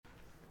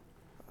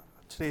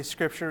Today's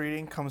scripture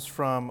reading comes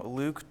from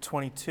Luke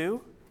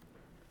 22,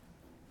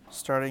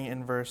 starting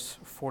in verse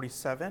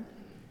 47.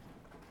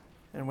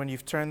 And when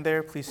you've turned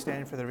there, please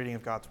stand for the reading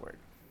of God's word.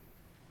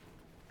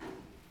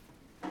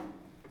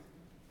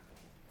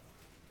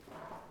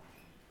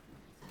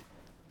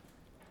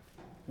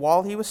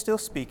 While he was still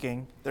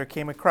speaking, there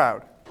came a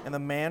crowd, and the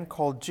man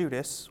called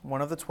Judas,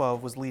 one of the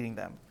 12, was leading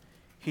them.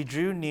 He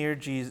drew near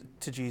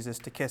to Jesus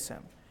to kiss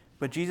him.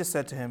 But Jesus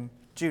said to him,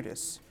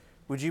 "Judas,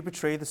 would you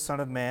betray the Son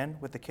of Man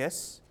with a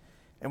kiss?"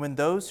 And when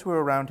those who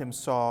were around him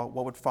saw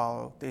what would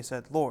follow, they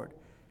said, "Lord,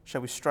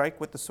 shall we strike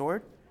with the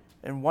sword?"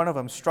 And one of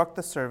them struck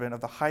the servant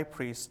of the high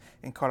priest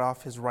and cut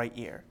off his right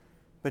ear.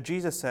 But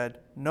Jesus said,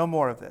 "No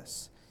more of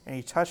this." And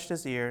he touched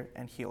his ear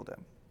and healed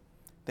him.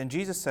 Then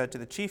Jesus said to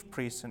the chief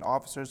priests and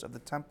officers of the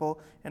temple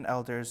and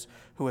elders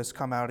who has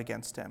come out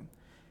against him,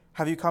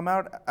 "Have you come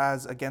out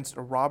as against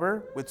a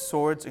robber with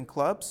swords and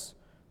clubs?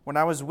 When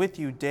I was with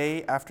you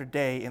day after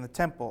day in the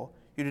temple,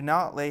 you did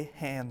not lay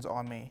hands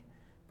on me,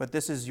 but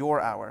this is your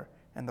hour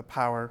and the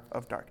power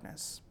of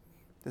darkness."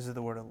 This is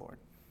the word of the Lord.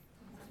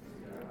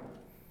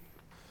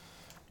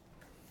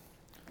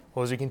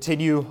 Well, as we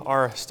continue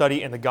our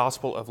study in the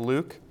Gospel of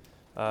Luke,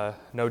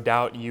 no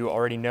doubt you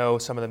already know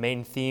some of the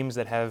main themes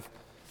that have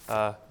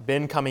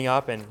been coming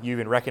up, and you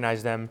even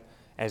recognize them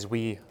as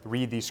we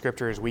read these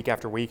scriptures week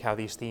after week, how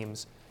these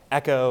themes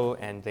echo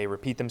and they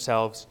repeat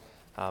themselves.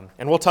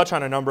 And we'll touch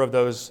on a number of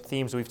those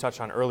themes we've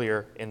touched on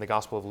earlier in the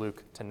Gospel of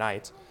Luke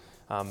tonight.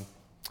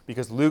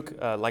 Because Luke,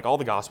 like all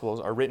the Gospels,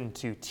 are written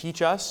to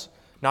teach us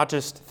not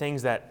just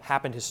things that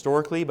happened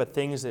historically, but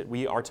things that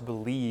we are to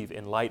believe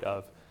in light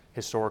of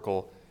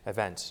historical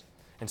events.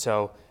 And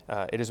so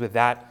it is with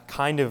that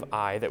kind of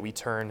eye that we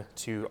turn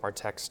to our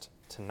text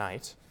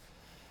tonight.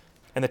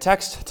 And the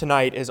text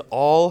tonight is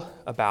all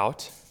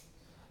about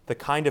the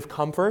kind of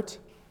comfort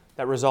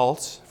that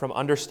results from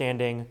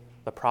understanding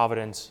the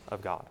providence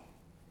of God.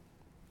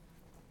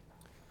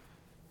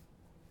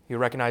 You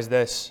recognize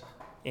this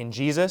in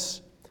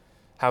Jesus,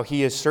 how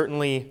he is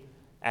certainly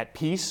at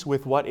peace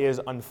with what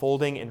is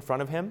unfolding in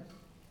front of him.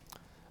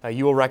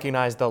 You will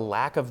recognize the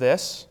lack of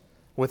this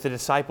with the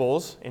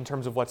disciples in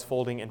terms of what's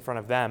folding in front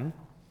of them.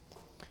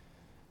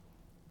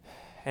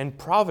 And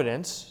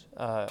providence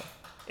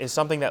is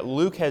something that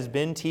Luke has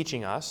been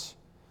teaching us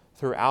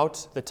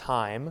throughout the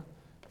time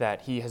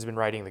that he has been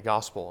writing the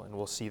gospel, and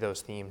we'll see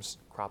those themes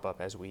crop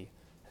up as we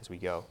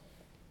go.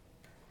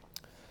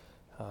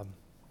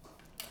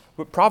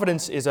 But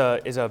providence is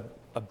a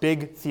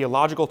big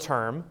theological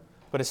term,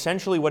 but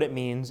essentially what it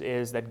means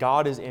is that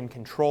God is in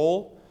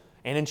control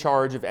and in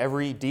charge of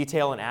every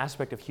detail and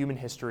aspect of human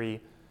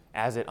history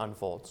as it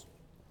unfolds.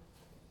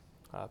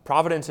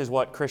 Providence is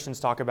what Christians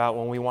talk about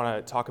when we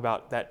want to talk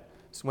about that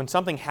when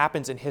something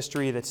happens in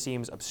history that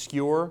seems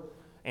obscure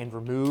and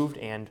removed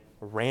and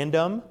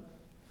random,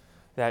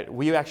 that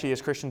we actually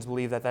as Christians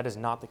believe that that is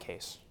not the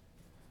case,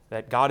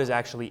 that God is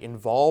actually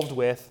involved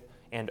with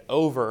and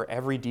over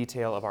every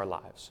detail of our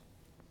lives.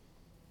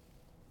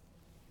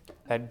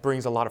 That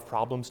brings a lot of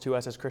problems to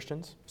us as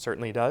Christians,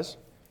 certainly does.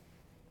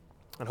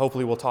 And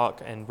hopefully we'll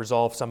talk and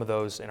resolve some of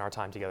those in our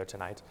time together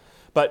tonight.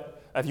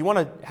 But if you want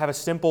to have a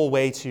simple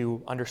way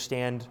to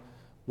understand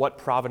what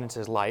providence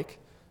is like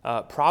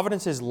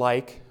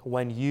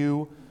when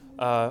you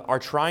are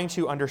trying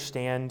to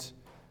understand,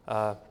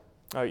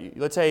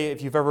 let's say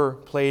if you've ever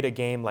played a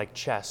game like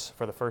chess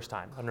for the first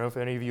time. I don't know if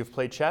any of you have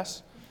played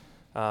chess.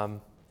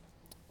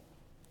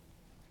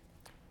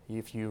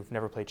 If you've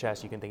never played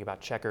chess, you can think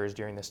about checkers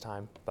during this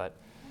time. But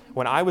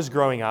when I was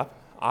growing up,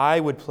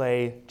 I would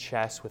play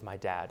chess with my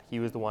dad.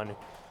 He was the one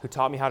who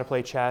taught me how to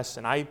play chess,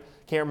 and I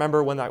can't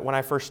remember when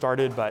I first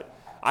started, but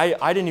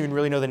I didn't even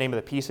really know the name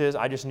of the pieces.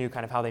 I just knew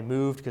kind of how they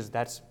moved, because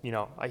that's,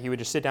 he would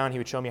just sit down, he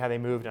would show me how they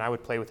moved, and I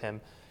would play with him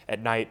at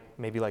night,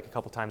 maybe like a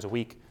couple times a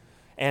week.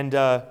 And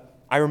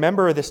I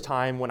remember this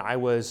time when I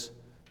was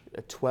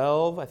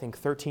 12, I think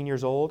 13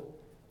 years old,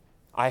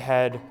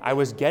 I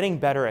was getting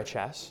better at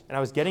chess, and I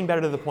was getting better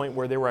to the point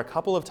where there were a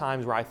couple of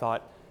times where I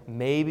thought,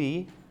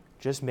 maybe,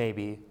 just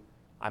maybe,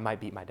 I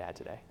might beat my dad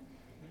today.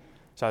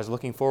 So I was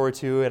looking forward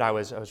to it. I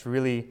was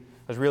really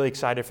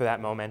excited for that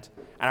moment.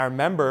 And I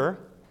remember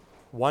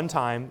one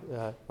time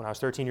when I was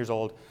 13 years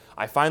old,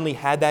 I finally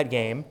had that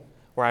game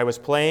where I was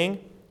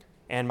playing,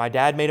 and my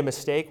dad made a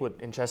mistake. What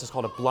in chess is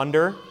called a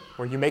blunder,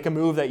 where you make a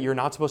move that you're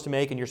not supposed to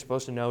make, and you're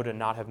supposed to know to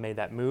not have made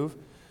that move.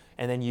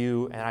 And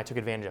I took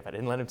advantage of it. I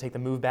didn't let him take the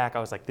move back. I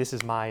was like, this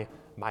is my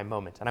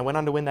moment. And I went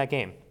on to win that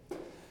game.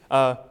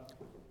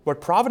 What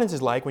providence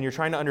is like when you're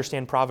trying to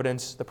understand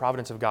providence, the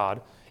providence of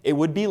God, it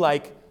would be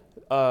like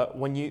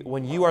when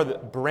you are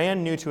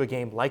brand new to a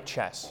game like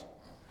chess,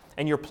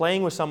 and you're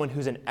playing with someone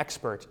who's an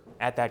expert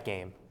at that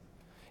game.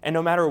 And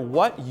no matter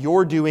what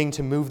you're doing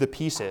to move the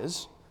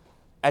pieces,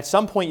 at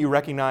some point you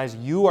recognize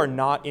you are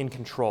not in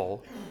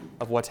control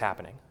of what's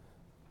happening.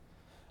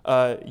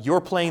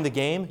 You're playing the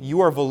game, you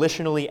are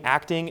volitionally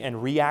acting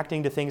and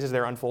reacting to things as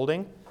they're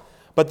unfolding,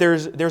 but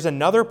there's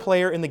another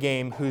player in the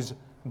game who's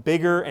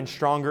bigger and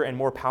stronger and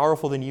more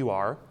powerful than you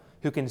are,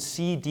 who can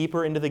see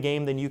deeper into the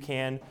game than you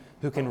can,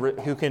 who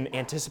can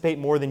anticipate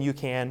more than you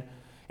can,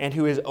 and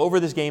who is over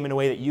this game in a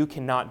way that you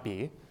cannot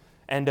be.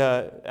 And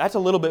that's a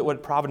little bit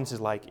what Providence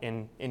is like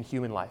in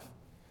human life.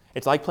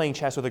 It's like playing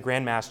chess with a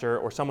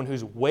grandmaster or someone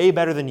who's way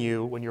better than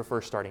you when you're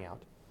first starting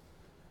out.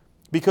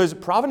 Because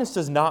Providence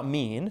does not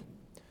mean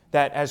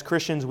that as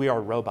Christians we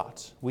are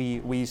robots.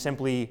 We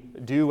simply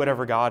do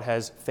whatever God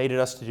has fated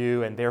us to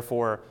do, and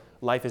therefore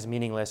life is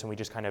meaningless and we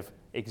just kind of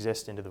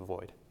exist into the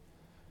void.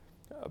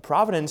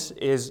 Providence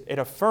it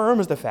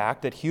affirms the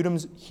fact that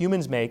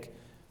humans make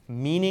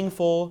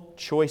meaningful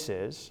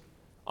choices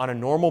on a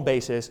normal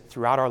basis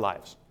throughout our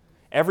lives.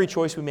 Every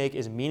choice we make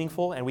is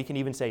meaningful, and we can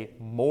even say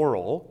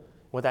moral.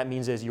 What that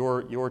means is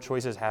your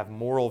choices have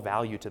moral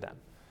value to them.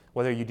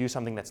 Whether you do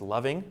something that's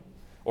loving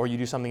or you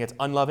do something that's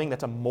unloving,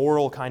 that's a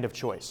moral kind of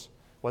choice.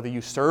 Whether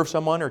you serve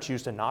someone or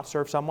choose to not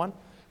serve someone,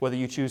 whether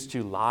you choose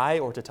to lie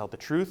or to tell the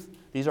truth,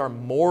 these are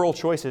moral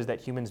choices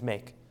that humans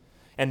make.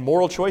 And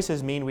moral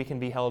choices mean we can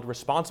be held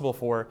responsible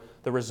for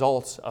the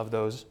results of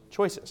those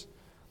choices.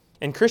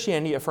 And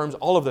Christianity affirms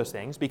all of those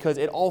things because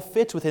it all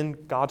fits within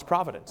God's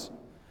providence.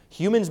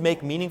 Humans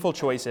make meaningful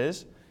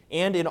choices,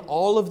 and in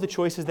all of the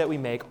choices that we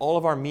make, all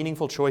of our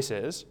meaningful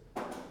choices,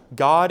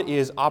 God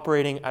is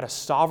operating at a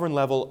sovereign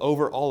level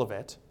over all of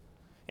it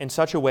in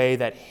such a way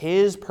that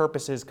His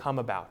purposes come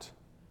about.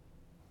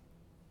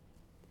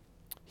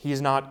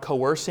 He's not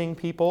coercing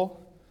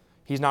people.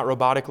 He's not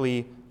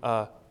robotically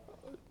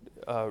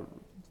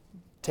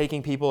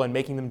taking people and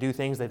making them do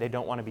things that they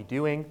don't want to be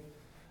doing.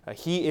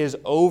 He is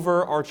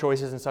over our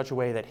choices in such a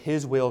way that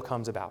His will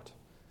comes about.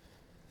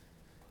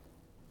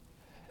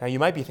 Now, you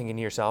might be thinking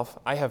to yourself,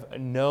 I have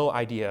no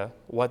idea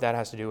what that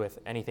has to do with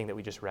anything that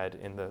we just read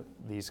in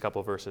these couple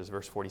of verses,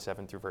 verse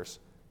 47 through verse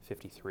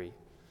 53.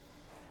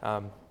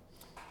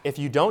 If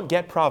you don't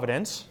get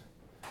providence,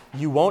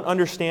 you won't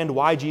understand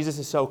why Jesus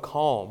is so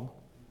calm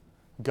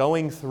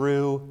going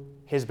through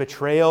His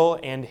betrayal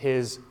and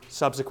His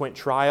subsequent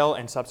trial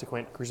and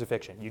subsequent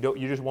crucifixion.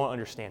 You just won't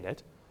understand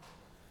it.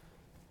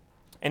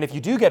 And if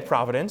you do get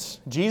providence,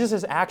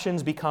 Jesus'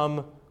 actions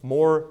become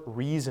more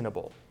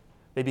reasonable.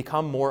 They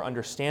become more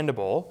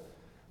understandable,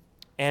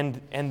 and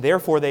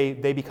therefore they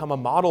become a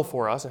model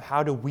for us of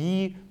how do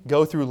we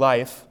go through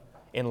life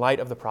in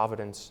light of the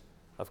providence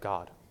of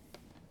God.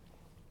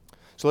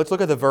 So let's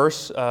look at the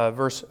verse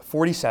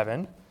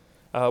 47,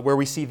 where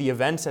we see the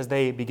events as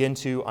they begin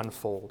to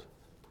unfold.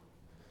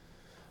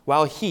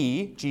 While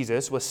he,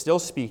 Jesus, was still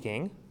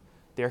speaking,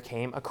 there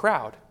came a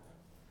crowd.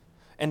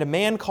 And a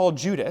man called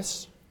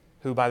Judas,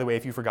 who, by the way,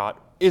 if you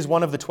forgot, is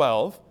one of the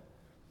 12,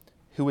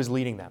 who was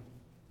leading them.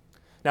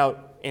 Now,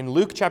 in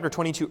Luke chapter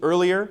 22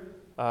 earlier,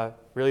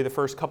 really the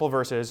first couple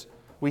verses,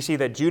 we see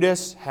that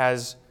Judas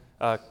has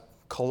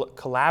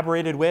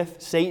collaborated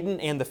with Satan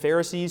and the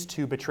Pharisees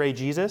to betray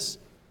Jesus.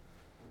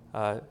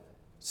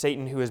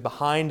 Satan, who is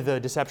behind the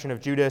deception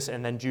of Judas,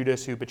 and then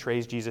Judas, who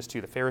betrays Jesus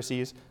to the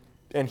Pharisees.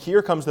 And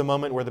here comes the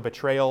moment where the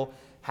betrayal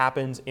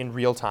happens in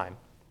real time.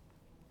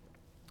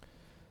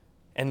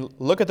 And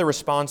look at the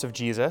response of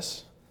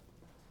Jesus.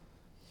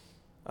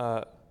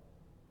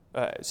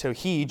 So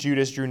he,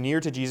 Judas, drew near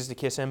to Jesus to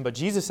kiss him, but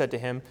Jesus said to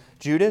him,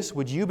 Judas,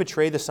 would you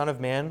betray the Son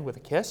of Man with a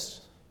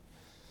kiss?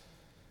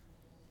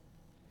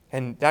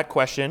 And that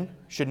question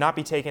should not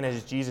be taken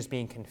as Jesus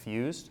being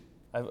confused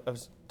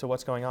as to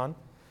what's going on.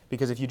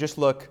 Because if you just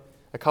look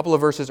a couple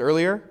of verses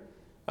earlier,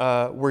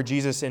 where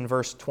Jesus in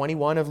verse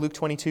 21 of Luke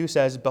 22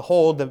 says,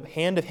 behold, the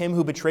hand of him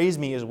who betrays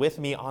me is with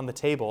me on the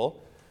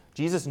table.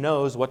 Jesus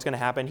knows what's going to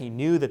happen. He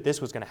knew that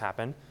this was going to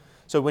happen.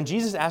 So when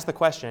Jesus asked the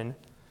question,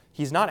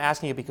 He's not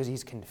asking it because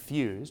he's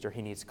confused or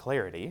he needs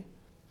clarity.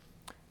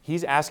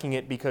 He's asking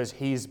it because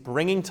he's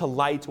bringing to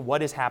light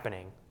what is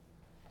happening.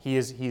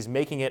 He's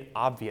making it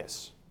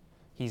obvious.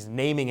 He's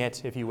naming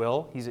it, if you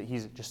will.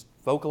 He's just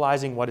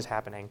vocalizing what is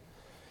happening.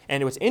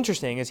 And what's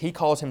interesting is he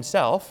calls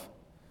himself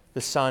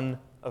the Son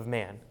of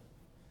Man.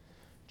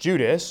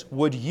 Judas,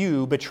 would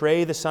you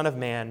betray the Son of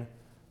Man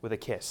with a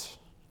kiss?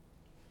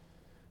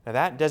 Now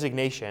that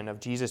designation of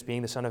Jesus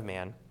being the Son of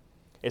Man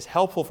is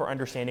helpful for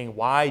understanding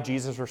why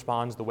Jesus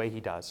responds the way he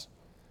does.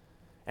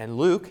 And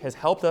Luke has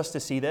helped us to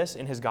see this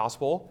in his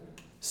gospel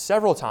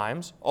several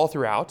times, all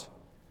throughout.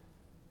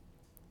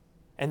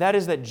 And that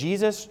is that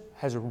Jesus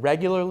has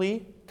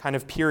regularly, kind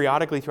of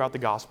periodically throughout the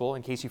gospel,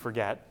 in case you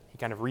forget, he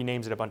kind of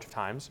renames it a bunch of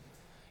times,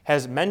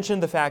 has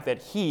mentioned the fact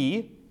that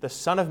he, the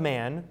Son of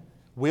Man,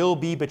 will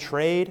be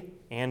betrayed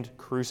and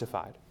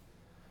crucified.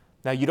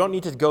 Now, you don't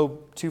need to go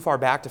too far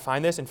back to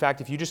find this. In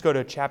fact, if you just go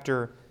to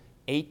chapter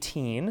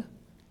 18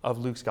 of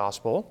Luke's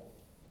Gospel,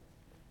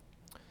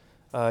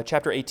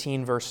 chapter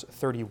 18, verse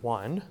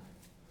 31,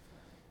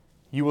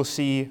 you will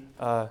see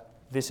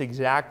this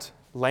exact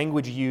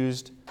language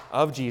used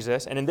of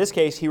Jesus. And in this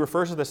case, he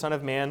refers to the Son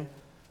of Man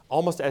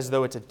almost as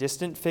though it's a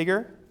distant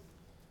figure.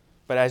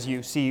 But as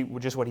you see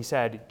just what he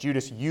said,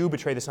 Judas, you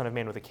betray the Son of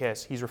Man with a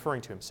kiss. He's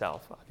referring to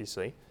himself,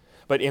 obviously.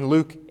 But in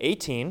Luke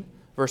 18,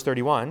 verse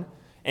 31,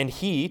 and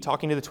he,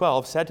 talking to the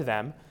 12, said to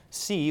them,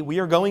 see, we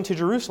are going to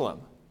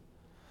Jerusalem,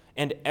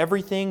 and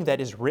everything that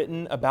is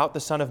written about the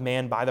Son of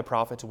Man by the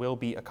prophets will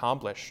be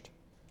accomplished.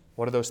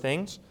 What are those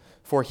things?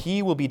 For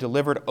he will be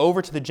delivered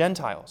over to the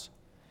Gentiles,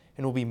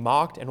 and will be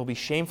mocked, and will be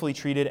shamefully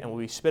treated, and will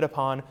be spit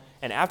upon.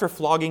 And after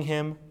flogging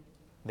him,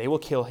 they will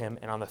kill him,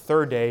 and on the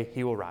third day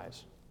he will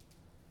rise.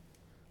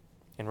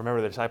 And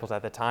remember, the disciples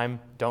at that time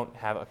don't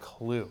have a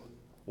clue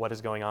what is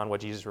going on,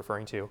 what Jesus is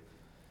referring to.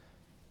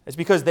 It's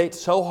because it's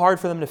so hard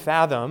for them to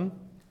fathom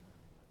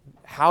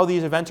how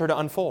these events are to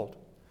unfold.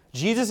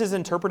 Jesus is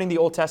interpreting the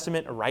Old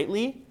Testament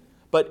rightly,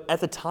 but at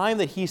the time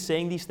that he's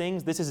saying these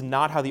things, this is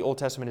not how the Old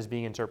Testament is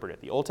being interpreted.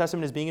 The Old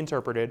Testament is being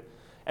interpreted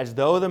as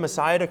though the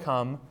Messiah to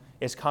come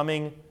is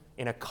coming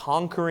in a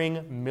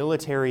conquering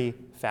military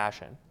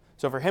fashion.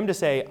 So for him to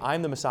say,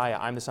 I'm the Messiah,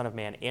 I'm the Son of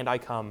Man, and I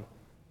come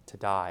to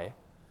die,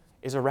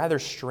 is a rather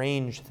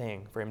strange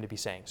thing for him to be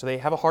saying. So they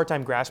have a hard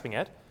time grasping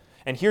it.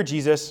 And here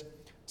Jesus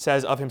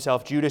says of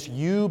himself, Judas,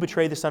 you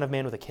betrayed the Son of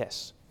Man with a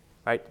kiss.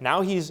 Right?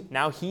 Now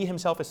he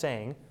himself is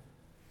saying,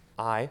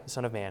 I, the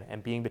Son of Man,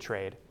 am being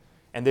betrayed.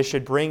 And this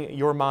should bring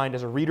your mind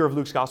as a reader of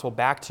Luke's gospel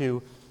back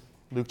to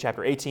Luke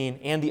chapter 18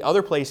 and the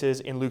other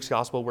places in Luke's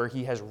gospel where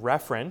he has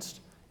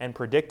referenced and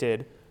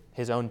predicted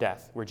his own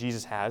death, where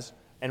Jesus has,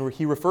 and where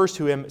he refers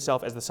to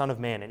himself as the Son of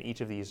Man in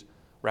each of these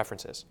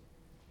references.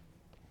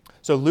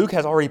 So Luke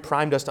has already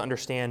primed us to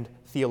understand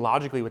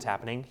theologically what's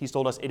happening. He's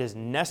told us it is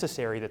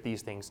necessary that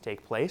these things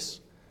take place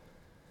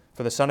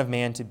for the Son of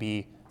Man to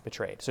be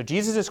betrayed. So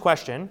Jesus'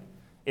 question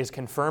is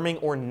confirming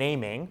or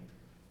naming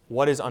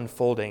what is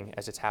unfolding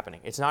as it's happening.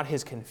 It's not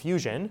his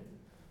confusion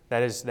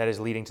that is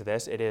leading to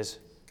this. It is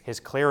his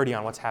clarity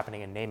on what's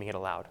happening and naming it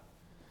aloud.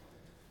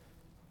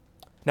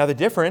 Now, the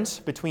difference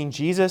between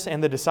Jesus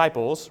and the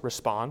disciples'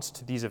 response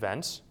to these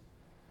events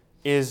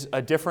is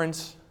a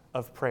difference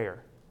of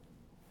prayer.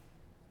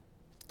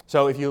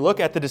 So if you look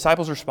at the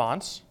disciples'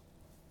 response,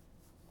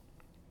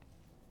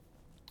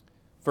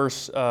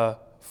 verse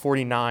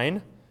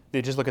 49,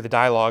 they just look at the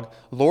dialogue.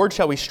 Lord,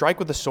 shall we strike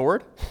with the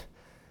sword?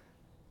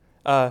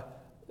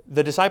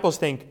 The disciples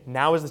think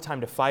now is the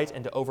time to fight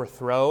and to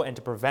overthrow and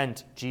to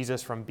prevent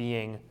Jesus from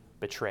being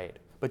betrayed.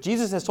 But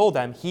Jesus has told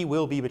them he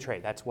will be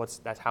betrayed.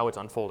 That's how it's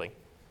unfolding.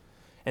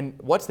 And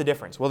what's the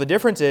difference? Well, the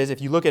difference is if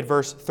you look at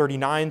verse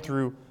 39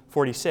 through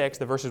 46,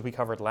 the verses we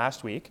covered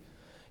last week,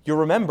 you'll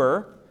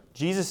remember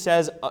Jesus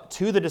says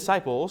to the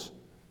disciples,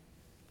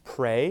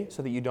 pray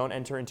so that you don't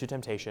enter into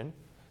temptation.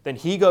 Then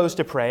he goes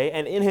to pray,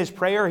 and in his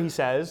prayer he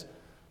says,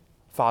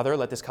 Father,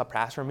 let this cup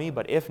pass from me,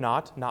 but if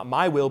not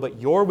my will,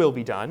 but your will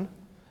be done.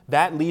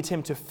 That leads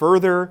him to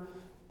further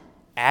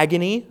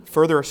agony,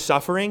 further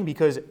suffering,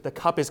 because the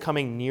cup is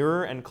coming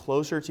nearer and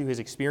closer to his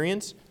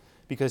experience,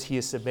 because he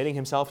is submitting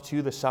himself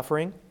to the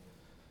suffering.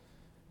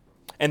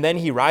 And then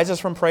he rises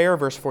from prayer,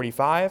 verse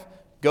 45,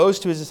 goes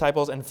to his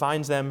disciples and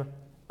finds them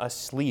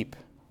asleep.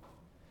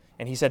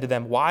 And he said to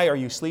them, why are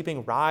you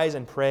sleeping? Rise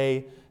and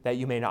pray that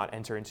you may not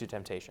enter into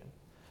temptation.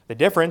 The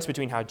difference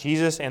between how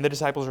Jesus and the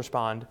disciples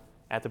respond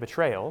at the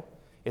betrayal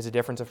is a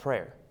difference of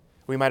prayer.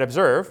 We might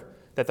observe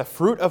that the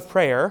fruit of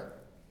prayer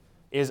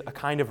is a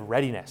kind of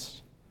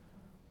readiness.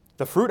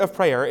 The fruit of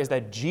prayer is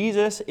that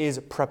Jesus is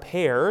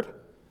prepared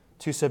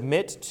to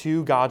submit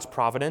to God's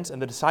providence,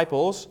 and the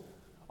disciples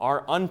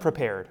are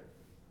unprepared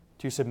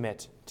to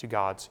submit to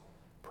God's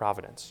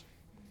providence.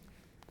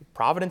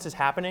 Providence is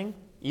happening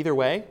either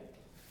way,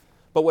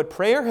 but what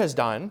prayer has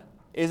done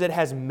is it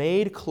has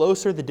made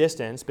closer the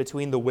distance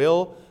between the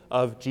will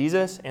of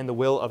Jesus and the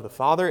will of the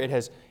Father. It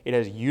has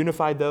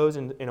unified those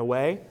in a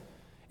way.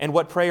 And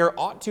what prayer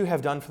ought to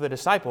have done for the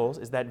disciples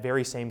is that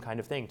very same kind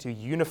of thing, to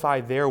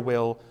unify their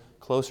will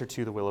closer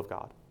to the will of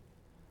God.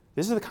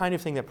 This is the kind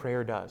of thing that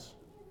prayer does.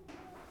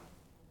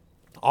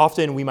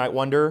 Often we might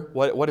wonder,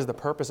 what is the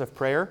purpose of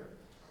prayer?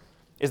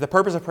 Is the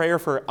purpose of prayer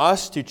for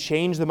us to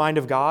change the mind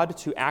of God,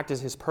 to act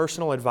as his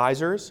personal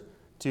advisors,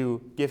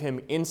 to give him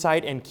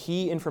insight and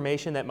key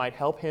information that might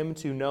help him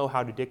to know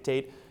how to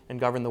dictate and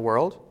govern the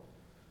world?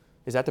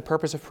 Is that the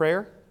purpose of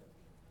prayer?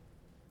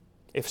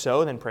 If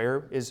so, then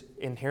prayer is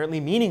inherently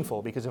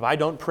meaningful, because if I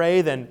don't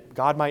pray, then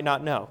God might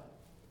not know.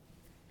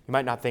 You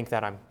might not think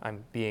that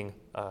I'm being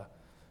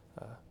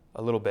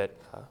a little bit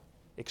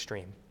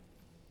extreme.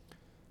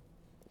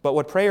 But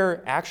what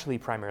prayer actually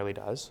primarily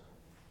does,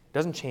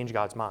 doesn't change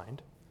God's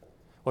mind.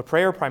 What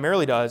prayer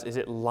primarily does is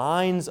it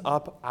lines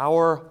up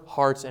our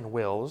hearts and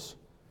wills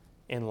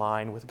in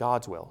line with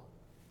God's will.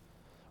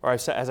 Or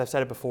as I've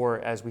said it before,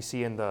 as we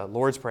see in the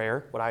Lord's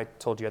Prayer, what I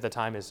told you at the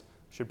time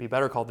should be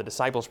better called the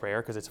disciples'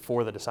 prayer because it's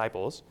for the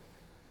disciples.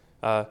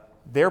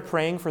 They're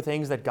praying for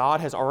things that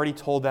God has already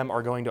told them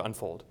are going to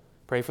unfold.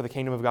 Pray for the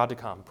kingdom of God to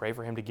come. Pray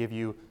for him to give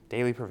you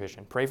daily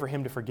provision. Pray for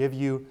him to forgive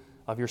you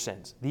of your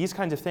sins. These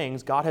kinds of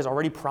things God has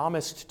already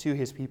promised to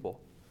his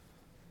people.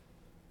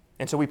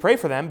 And so we pray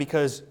for them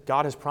because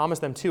God has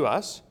promised them to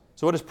us.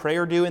 So what does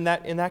prayer do in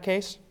that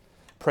case?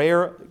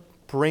 Prayer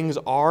brings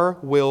our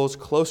wills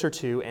closer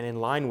to and in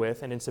line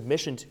with and in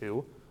submission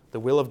to the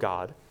will of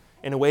God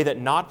in a way that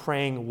not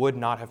praying would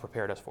not have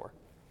prepared us for.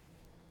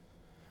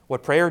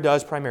 What prayer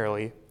does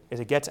primarily is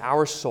it gets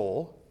our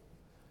soul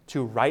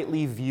to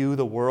rightly view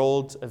the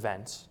world's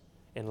events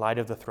in light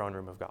of the throne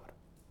room of God.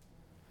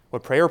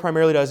 What prayer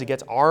primarily does, it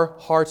gets our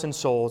hearts and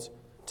souls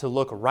to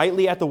look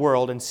rightly at the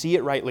world and see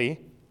it rightly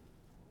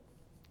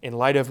in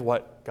light of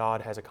what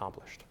God has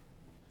accomplished.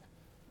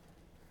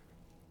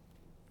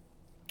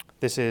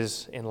 This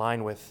is in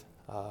line with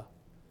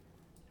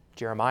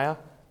Jeremiah.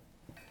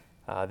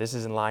 This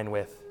is in line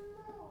with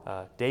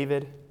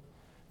David.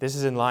 This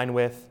is in line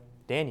with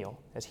Daniel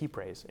as he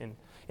prays.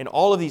 In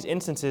all of these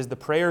instances, the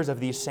prayers of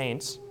these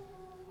saints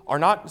are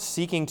not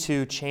seeking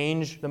to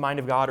change the mind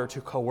of God or to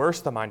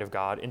coerce the mind of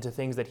God into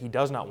things that he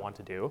does not want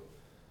to do,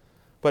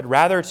 but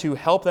rather to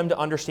help them to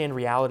understand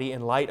reality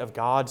in light of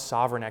God's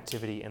sovereign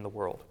activity in the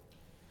world.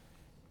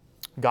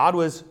 God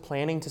was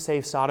planning to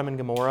save Sodom and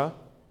Gomorrah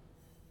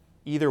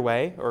either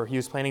way, or he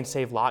was planning to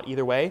save Lot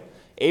either way.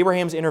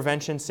 Abraham's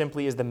intervention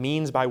simply is the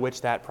means by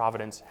which that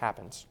providence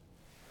happens.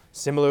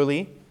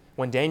 Similarly,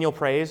 when Daniel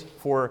prays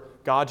for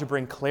God to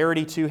bring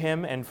clarity to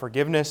him and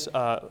forgiveness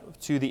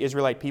to the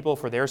Israelite people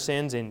for their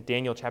sins in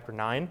Daniel chapter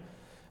 9,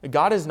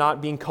 God is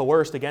not being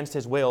coerced against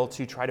his will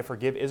to try to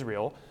forgive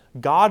Israel.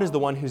 God is the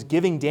one who's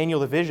giving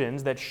Daniel the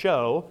visions that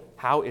show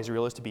how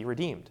Israel is to be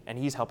redeemed, and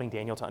he's helping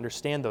Daniel to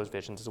understand those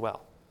visions as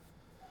well.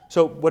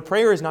 So what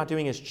prayer is not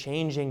doing is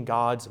changing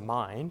God's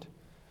mind.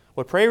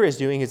 What prayer is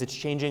doing is it's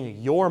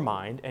changing your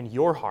mind and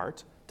your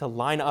heart to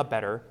line up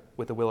better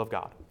with the will of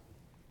God.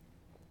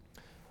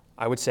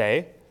 I would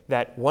say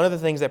that one of the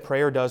things that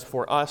prayer does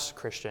for us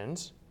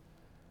Christians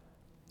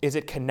is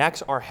it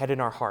connects our head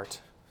and our heart.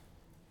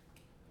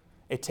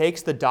 It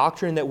takes the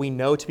doctrine that we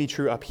know to be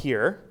true up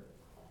here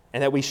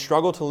and that we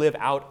struggle to live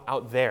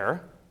out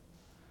there,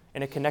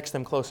 and it connects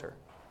them closer.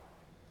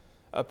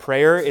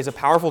 Prayer is a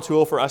powerful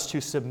tool for us to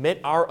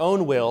submit our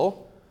own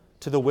will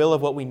to the will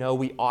of what we know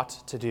we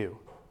ought to do.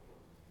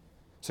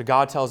 So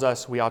God tells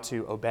us we ought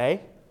to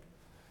obey,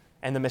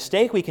 and the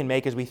mistake we can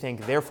make is we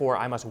think, therefore,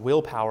 I must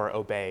willpower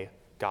obey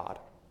God.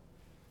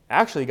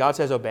 Actually, God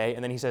says obey,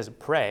 and then he says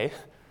pray.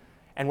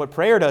 And what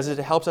prayer does is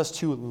it helps us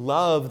to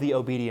love the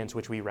obedience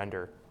which we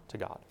render to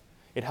God.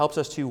 It helps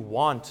us to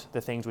want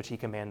the things which he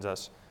commands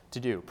us to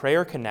do.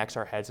 Prayer connects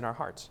our heads and our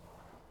hearts.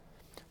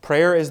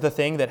 Prayer is the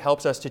thing that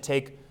helps us to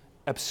take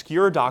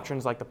obscure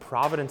doctrines like the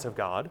providence of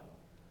God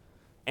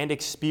and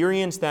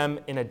experience them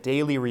in a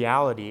daily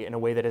reality in a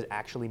way that is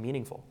actually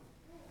meaningful.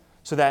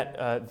 So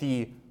that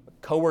the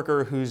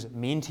coworker who's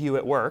mean to you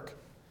at work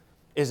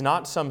is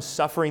not some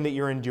suffering that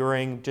you're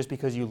enduring just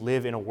because you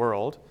live in a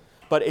world,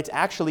 but it's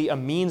actually a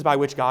means by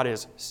which God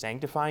is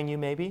sanctifying you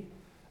maybe,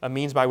 a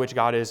means by which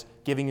God is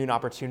giving you an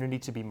opportunity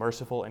to be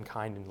merciful and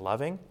kind and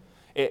loving.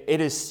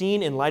 It is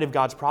seen in light of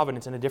God's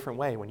providence in a different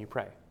way when you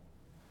pray.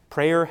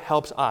 Prayer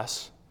helps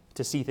us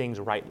to see things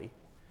rightly.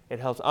 It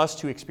helps us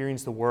to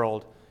experience the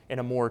world in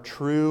a more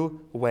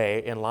true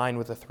way in line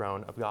with the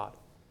throne of God.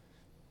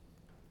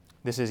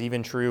 This is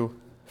even true,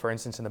 for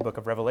instance, in the book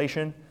of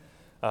Revelation.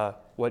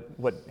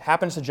 What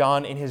happens to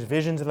John in his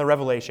visions in the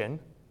Revelation,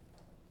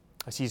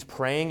 as he's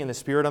praying in the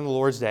Spirit on the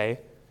Lord's day,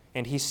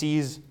 and he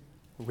sees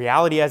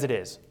reality as it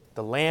is,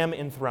 the Lamb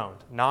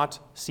enthroned, not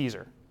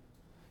Caesar.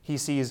 He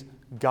sees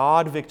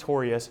God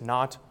victorious,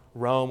 not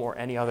Rome or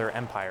any other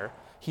empire.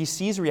 He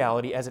sees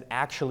reality as it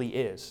actually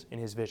is in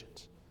his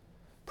visions.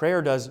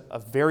 Prayer does a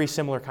very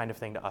similar kind of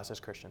thing to us as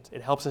Christians.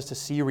 It helps us to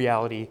see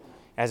reality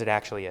as it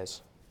actually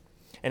is.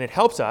 And it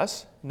helps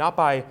us, not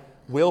by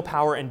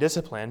willpower and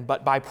discipline,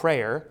 but by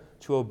prayer,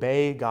 to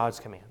obey God's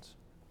commands.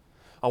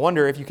 I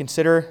wonder if you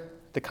consider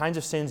the kinds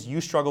of sins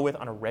you struggle with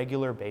on a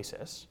regular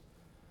basis,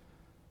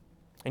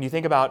 and you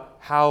think about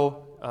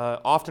how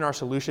often our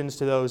solutions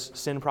to those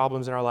sin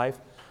problems in our life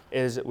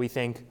is we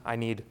think, I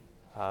need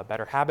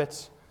better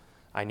habits,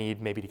 I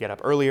need maybe to get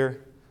up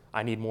earlier,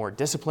 I need more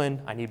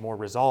discipline, I need more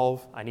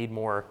resolve, I need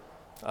more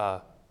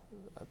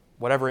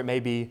whatever it may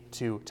be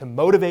to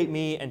motivate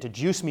me and to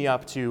juice me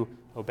up to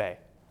obey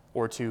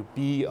or to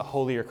be a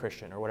holier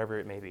Christian or whatever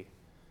it may be.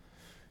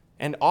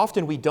 And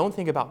often we don't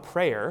think about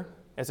prayer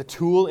as a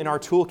tool in our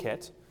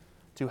toolkit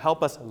to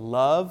help us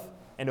love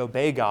and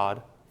obey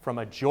God from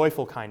a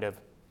joyful kind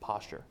of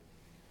posture.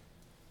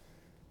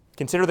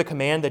 Consider the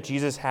command that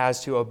Jesus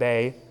has to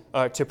obey,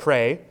 to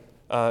pray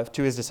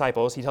to his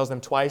disciples. He tells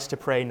them twice to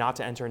pray not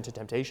to enter into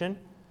temptation,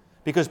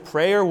 because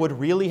prayer would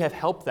really have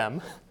helped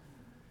them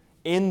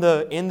in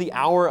the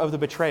hour of the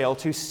betrayal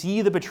to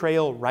see the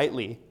betrayal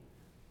rightly,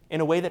 in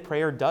a way that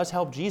prayer does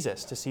help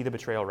Jesus to see the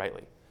betrayal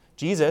rightly.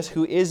 Jesus,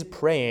 who is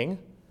praying,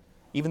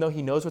 even though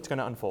he knows what's going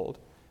to unfold,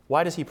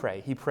 why does he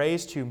pray? He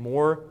prays to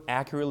more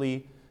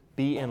accurately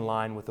be in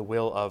line with the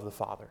will of the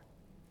Father.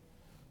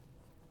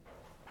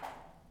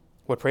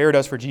 What prayer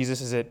does for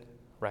Jesus is it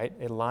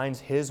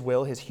lines his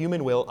will, his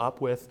human will, up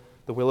with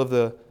the will of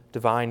the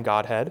divine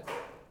Godhead.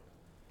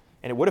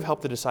 And it would have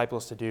helped the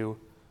disciples to do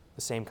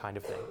the same kind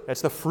of thing.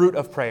 That's the fruit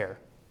of prayer,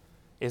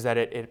 is that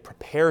it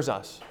prepares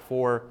us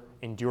for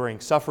enduring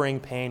suffering,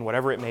 pain,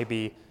 whatever it may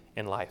be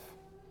in life.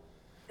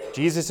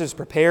 Jesus is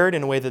prepared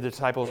in a way that the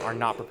disciples are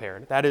not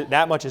prepared.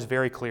 That much is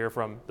very clear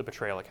from the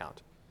betrayal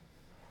account.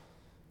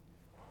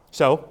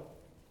 So,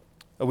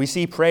 we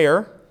see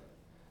prayer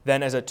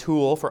then as a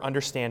tool for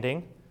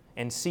understanding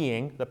and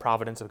seeing the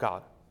providence of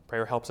God.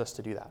 Prayer helps us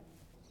to do that.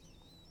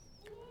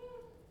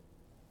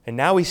 And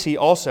now we see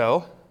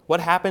also what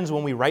happens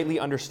when we rightly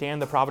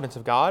understand the providence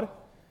of God.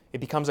 It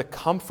becomes a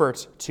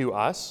comfort to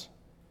us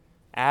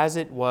as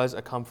it was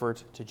a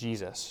comfort to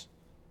Jesus.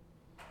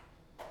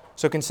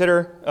 So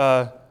consider,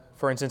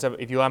 for instance,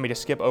 if you allow me to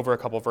skip over a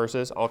couple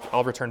verses,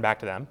 I'll return back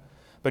to them.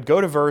 But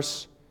go to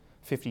verse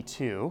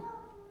 52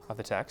 of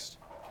the text.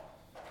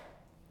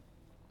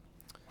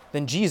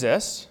 Then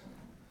Jesus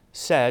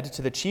said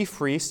to the chief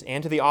priests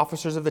and to the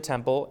officers of the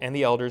temple and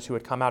the elders who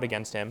had come out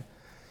against him,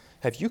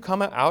 "Have you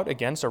come out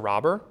against a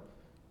robber,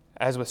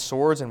 as with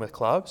swords and with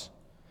clubs?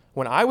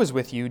 When I was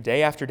with you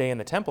day after day in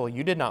the temple,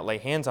 you did not lay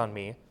hands on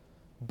me.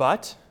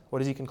 But," what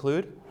does he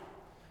conclude?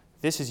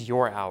 "This is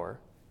your hour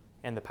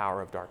and the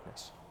power of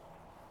darkness."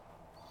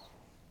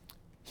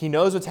 He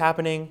knows what's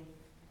happening.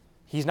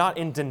 He's not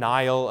in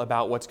denial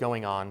about what's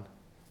going on.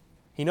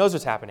 He knows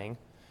what's happening,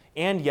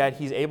 and yet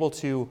he's able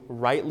to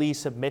rightly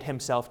submit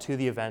himself to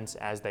the events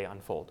as they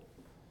unfold.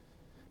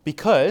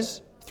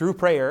 Because through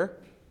prayer,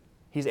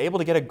 he's able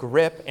to get a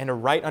grip and a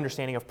right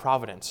understanding of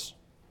providence.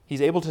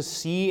 He's able to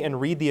see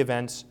and read the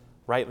events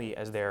rightly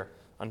as they're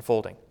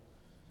unfolding.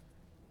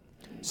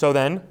 So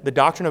then, the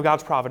doctrine of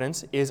God's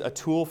providence is a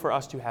tool for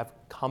us to have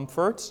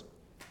comfort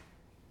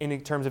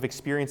in terms of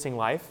experiencing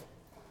life,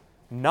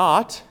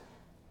 not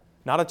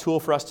a tool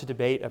for us to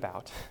debate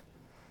about.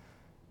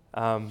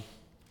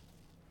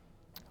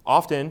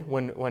 Often,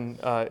 when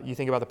you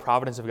think about the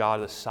providence of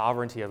God, the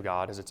sovereignty of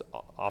God, as it's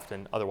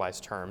often otherwise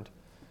termed,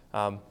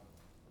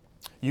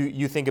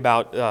 you think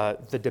about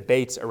the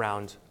debates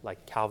around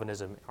like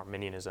Calvinism,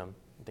 Arminianism,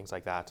 and things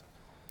like that.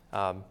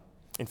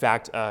 In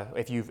fact,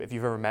 if you've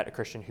ever met a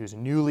Christian who's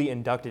newly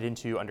inducted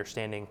into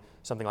understanding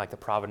something like the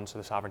providence or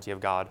the sovereignty of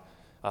God,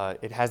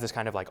 it has this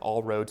kind of like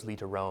all roads lead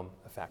to Rome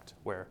effect,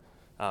 where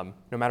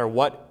no matter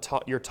what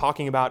you're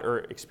talking about or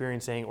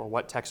experiencing or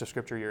what text of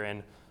Scripture you're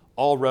in,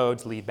 all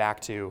roads lead back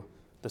to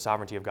the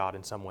sovereignty of God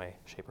in some way,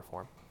 shape, or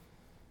form.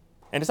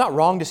 And it's not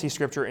wrong to see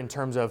Scripture in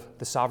terms of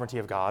the sovereignty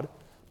of God,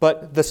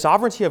 but the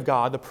sovereignty of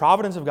God, the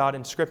providence of God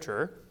in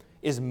Scripture,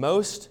 is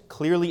most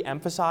clearly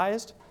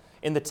emphasized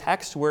in the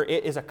text where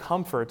it is a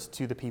comfort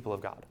to the people of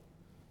God.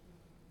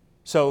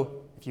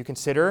 So if you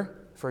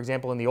consider, for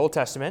example, in the Old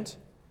Testament,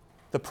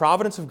 the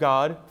providence of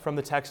God from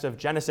the text of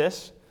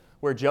Genesis,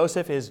 where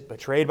Joseph is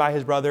betrayed by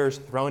his brothers,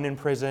 thrown in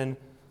prison,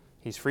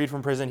 he's freed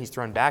from prison, he's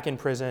thrown back in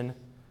prison.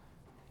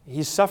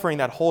 He's suffering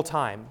that whole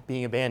time,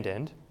 being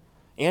abandoned,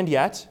 and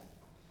yet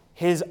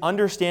his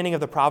understanding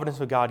of the providence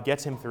of God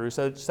gets him through,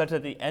 such that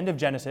at the end of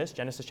Genesis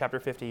chapter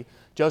 50,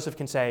 Joseph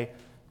can say,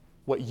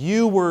 "What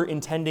you were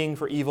intending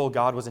for evil,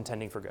 God was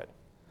intending for good."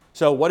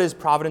 So what is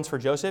providence for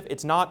Joseph?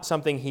 It's not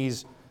something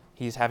he's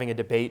having a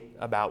debate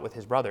about with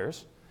his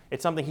brothers.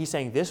 It's something he's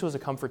saying, this was a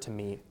comfort to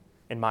me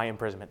in my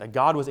imprisonment, that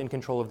God was in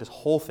control of this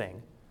whole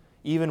thing,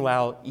 even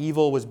while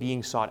evil was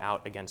being sought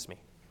out against me.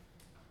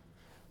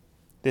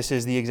 This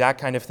is the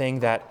exact kind of thing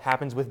that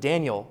happens with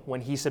Daniel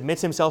when he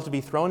submits himself to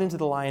be thrown into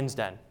the lion's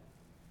den.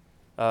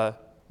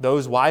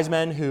 Those wise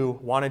men who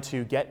wanted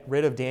to get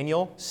rid of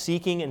Daniel,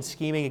 seeking and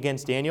scheming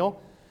against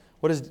Daniel,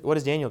 what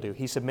does Daniel do?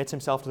 He submits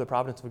himself to the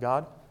providence of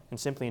God and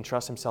simply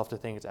entrusts himself to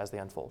things as they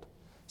unfold.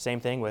 Same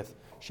thing with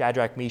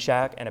Shadrach,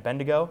 Meshach, and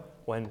Abednego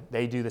when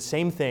they do the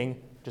same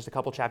thing just a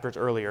couple chapters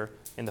earlier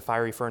in the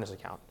fiery furnace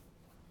account.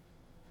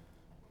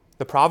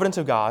 The providence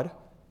of God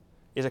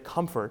is a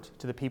comfort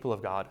to the people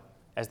of God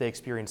as they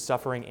experience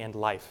suffering and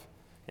life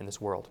in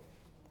this world.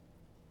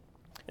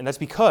 And that's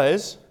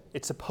because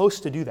it's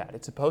supposed to do that.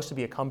 It's supposed to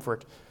be a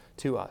comfort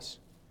to us.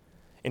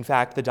 In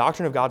fact, the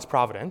doctrine of God's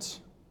providence,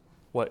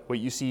 what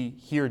you see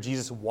here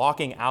Jesus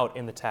walking out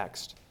in the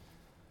text,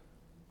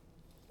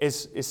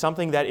 is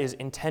something that is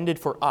intended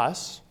for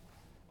us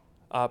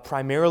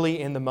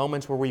primarily in the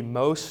moments where we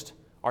most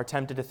are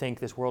tempted to think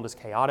this world is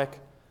chaotic,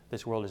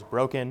 this world is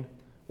broken,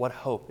 what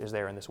hope is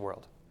there in this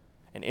world?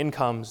 And in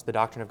comes the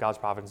doctrine of God's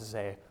providence to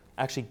say,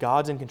 actually,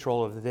 God's in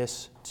control of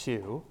this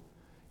too,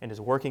 and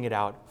is working it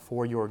out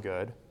for your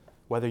good,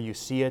 whether you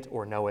see it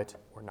or know it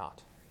or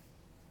not.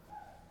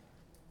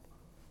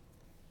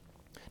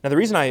 Now, the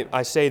reason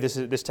I say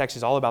this text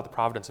is all about the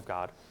providence of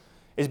God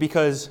is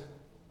because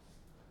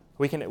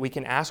we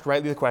can ask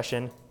rightly the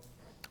question,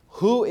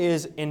 who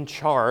is in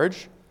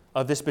charge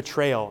of this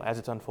betrayal as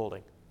it's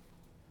unfolding?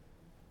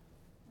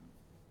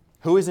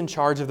 Who is in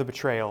charge of the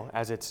betrayal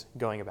as it's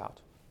going about?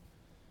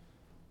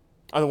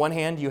 On the one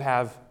hand, you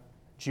have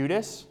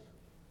Judas,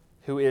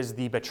 who is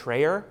the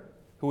betrayer,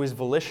 who is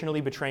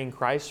volitionally betraying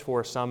Christ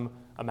for some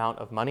amount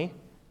of money.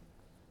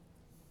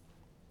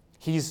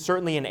 He's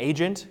certainly an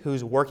agent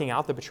who's working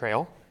out the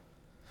betrayal.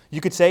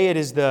 You could say it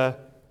is the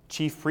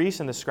chief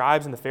priests and the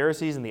scribes and the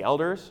Pharisees and the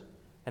elders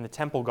and the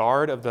temple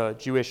guard of the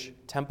Jewish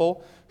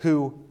temple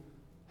who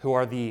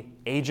are the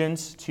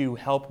agents to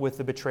help with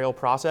the betrayal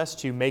process,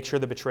 to make sure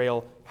the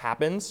betrayal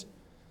happens.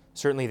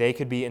 Certainly they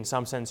could be, in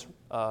some sense,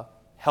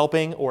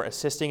 helping or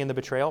assisting in the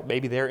betrayal.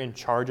 Maybe they're in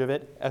charge of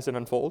it as it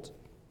unfolds.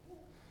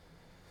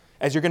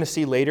 As you're going to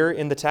see later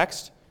in the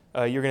text,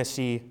 you're going to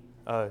see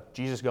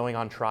Jesus going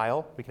on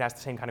trial. We can ask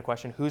the same kind of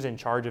question, who's in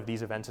charge of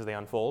these events as they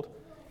unfold?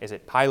 Is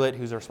it Pilate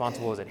who's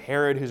responsible? Is it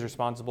Herod who's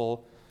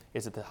responsible?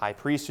 Is it the high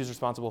priest who's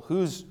responsible?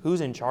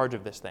 Who's in charge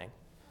of this thing?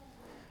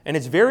 And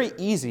it's very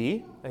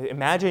easy.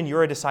 Imagine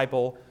you're a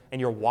disciple and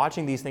you're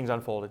watching these things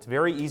unfold. It's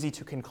very easy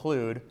to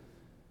conclude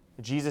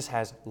that Jesus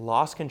has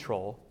lost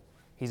control.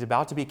 He's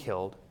about to be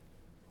killed.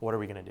 What are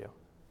we going to do?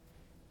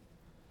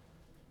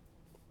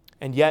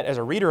 And yet, as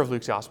a reader of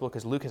Luke's gospel,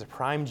 because Luke has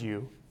primed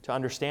you to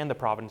understand the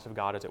providence of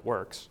God as it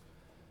works,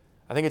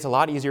 I think it's a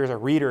lot easier as a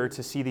reader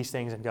to see these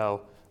things and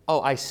go, oh,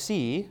 I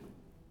see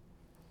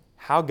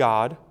how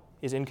God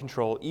is in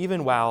control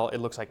even while it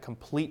looks like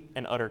complete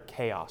and utter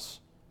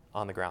chaos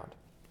on the ground.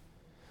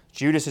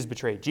 Judas has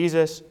betrayed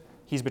Jesus.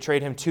 He's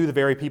betrayed him to the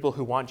very people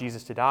who want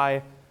Jesus to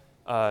die.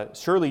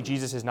 Surely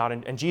Jesus is not,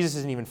 and Jesus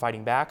isn't even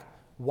fighting back.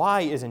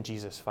 Why isn't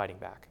Jesus fighting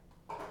back?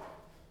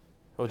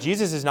 Well,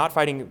 Jesus is not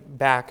fighting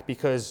back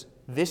because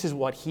this is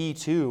what he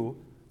too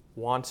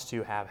wants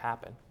to have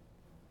happen.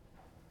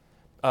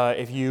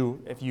 If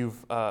you're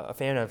a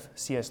fan of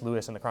C.S.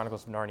 Lewis and the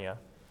Chronicles of Narnia,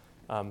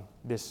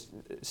 this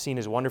scene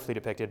is wonderfully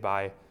depicted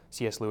by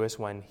C.S. Lewis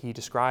when he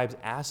describes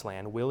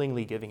Aslan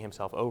willingly giving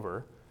himself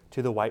over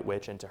to the White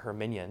Witch and to her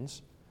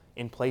minions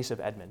in place of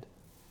Edmund.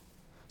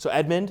 So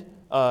Edmund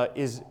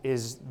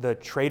is the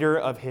traitor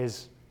of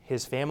his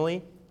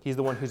family. He's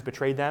the one who's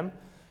betrayed them.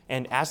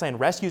 And Aslan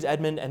rescues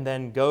Edmund and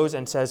then goes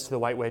and says to the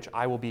White Witch,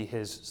 I will be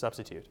his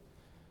substitute.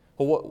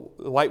 Well,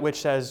 the White Witch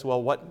says,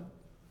 well,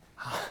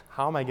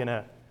 how am I going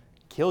to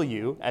kill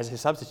you as his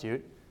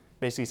substitute?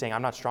 Basically saying,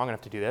 I'm not strong enough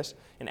to do this.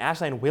 And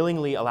Aslan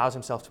willingly allows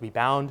himself to be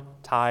bound,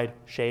 tied,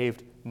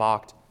 shaved,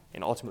 mocked,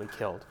 and ultimately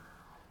killed.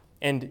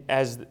 And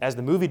as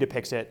the movie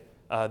depicts it,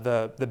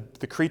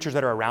 the creatures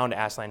that are around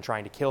Aslan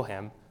trying to kill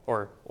him,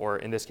 or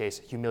in this case,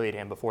 humiliate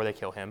him before they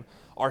kill him,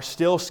 are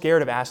still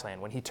scared of Aslan.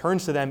 When he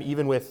turns to them,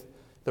 even with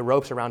the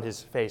ropes around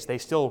his face, they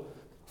still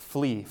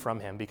flee from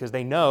him because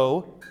they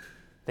know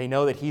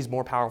that he's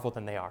more powerful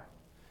than they are.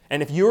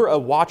 And if you're a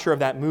watcher of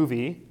that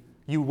movie,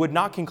 you would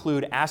not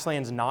conclude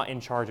Aslan's not in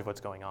charge of what's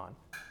going on.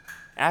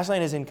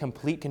 Aslan is in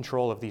complete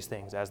control of these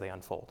things as they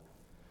unfold.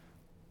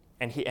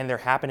 And they're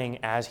happening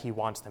as he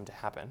wants them to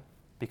happen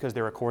because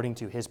they're according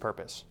to his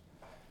purpose.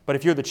 But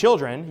if you're the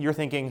children, you're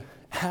thinking,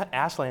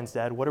 Aslan's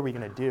dead, what are we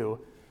going to do?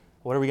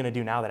 What are we going to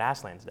do now that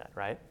Aslan's dead,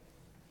 right?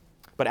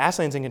 But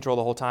Aslan's in control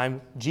the whole time.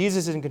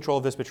 Jesus is in control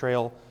of this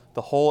betrayal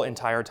the whole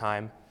entire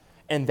time.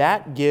 And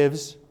that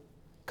gives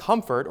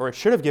comfort, or it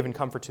should have given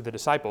comfort to the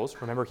disciples.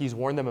 Remember, he's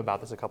warned them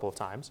about this a couple of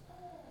times.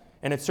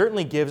 And it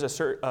certainly gives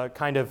a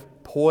kind of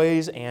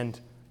poise and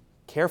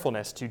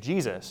carefulness to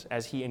Jesus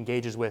as he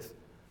engages with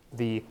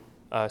the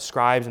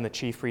scribes and the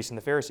chief priests and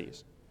the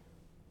Pharisees.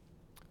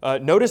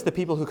 Notice the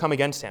people who come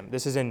against him.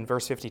 This is in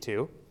verse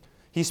 52.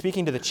 He's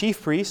speaking to the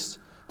chief priests,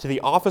 to the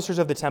officers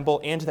of the temple,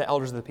 and to the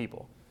elders of the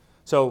people.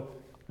 So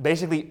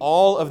basically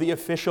all of the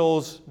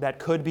officials that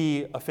could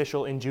be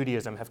official in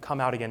Judaism have come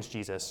out against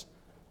Jesus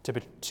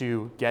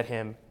to get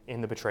him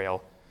in the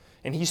betrayal.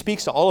 And he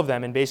speaks to all of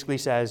them and basically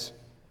says,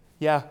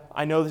 yeah,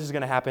 I know this is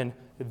going to happen.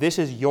 This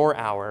is your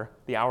hour,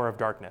 the hour of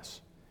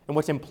darkness. And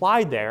what's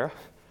implied there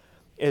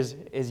is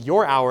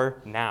your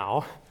hour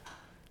now,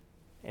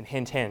 and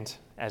hint, hint,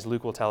 as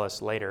Luke will tell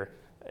us later,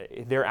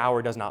 their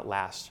hour does not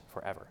last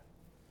forever.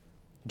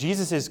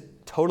 Jesus is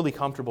totally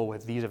comfortable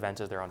with these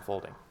events as they're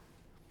unfolding.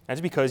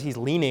 That's because he's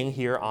leaning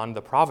here on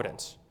the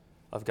providence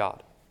of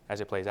God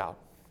as it plays out.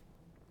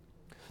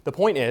 The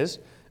point is,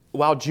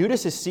 while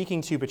Judas is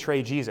seeking to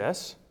betray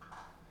Jesus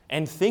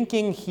and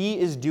thinking he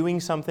is doing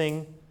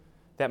something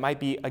that might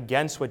be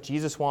against what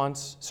Jesus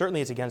wants,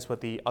 certainly it's against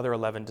what the other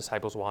 11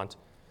 disciples want,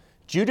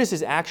 Judas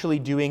is actually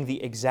doing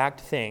the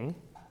exact thing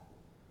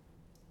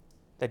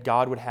that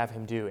God would have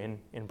him do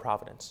in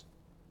providence.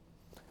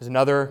 There's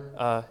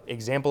another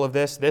example of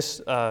this.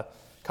 This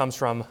comes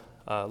from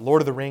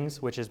Lord of the Rings,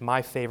 which is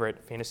my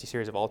favorite fantasy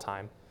series of all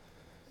time,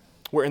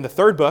 where in the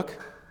third book,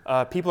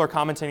 people are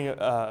commenting,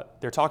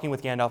 they're talking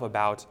with Gandalf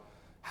about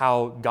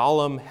how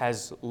Gollum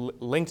has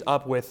linked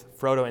up with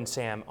Frodo and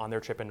Sam on their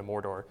trip into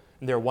Mordor.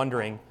 And they're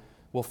wondering,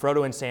 will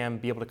Frodo and Sam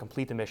be able to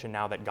complete the mission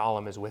now that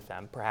Gollum is with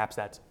them? Perhaps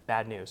that's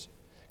bad news,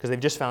 because they've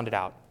just found it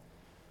out.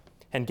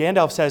 And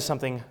Gandalf says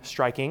something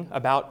striking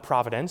about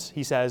providence.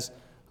 He says,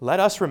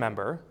 let us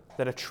remember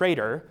that a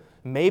traitor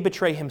may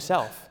betray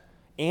himself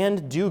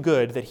and do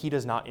good that he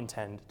does not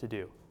intend to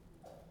do.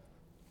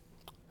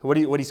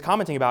 What he's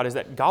commenting about is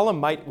that Gollum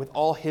might, with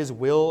all his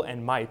will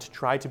and might,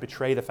 try to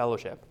betray the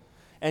fellowship.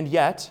 And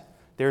yet,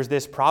 there's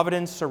this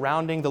providence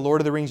surrounding the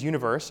Lord of the Rings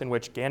universe in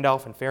which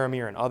Gandalf and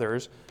Faramir and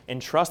others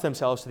entrust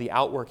themselves to the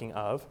outworking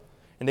of.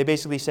 And they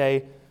basically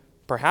say,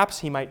 perhaps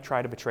he might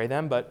try to betray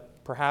them,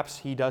 but perhaps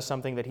he does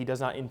something that he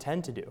does not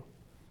intend to do.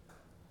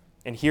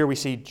 And here we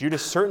see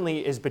Judas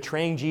certainly is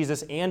betraying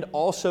Jesus and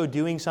also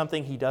doing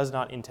something he does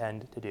not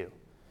intend to do,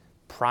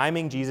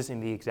 priming Jesus in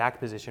the exact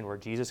position where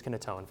Jesus can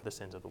atone for the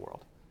sins of the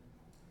world.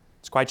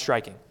 It's quite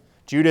striking.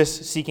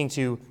 Judas seeking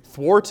to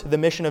thwart the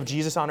mission of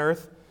Jesus on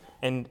earth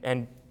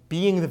and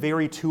being the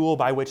very tool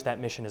by which that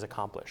mission is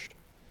accomplished.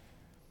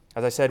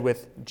 As I said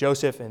with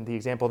Joseph and the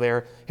example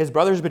there, his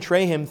brothers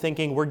betray him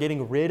thinking we're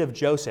getting rid of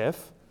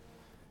Joseph,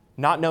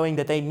 not knowing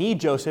that they need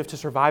Joseph to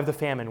survive the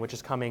famine, which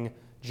is coming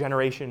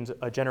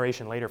a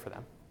generation later for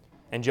them.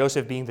 And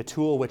Joseph being the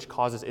tool which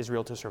causes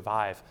Israel to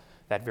survive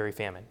that very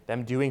famine,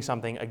 them doing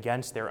something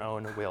against their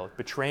own will,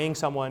 betraying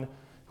someone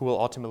who will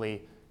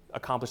ultimately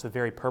accomplish the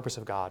very purpose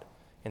of God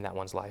in that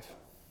one's life.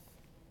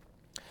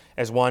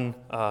 As one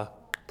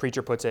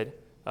preacher puts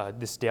it,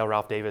 this Dale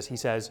Ralph Davis, he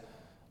says,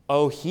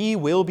 "Oh, he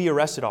will be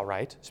arrested all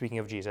right," speaking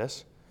of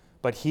Jesus,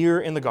 "but here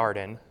in the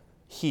garden,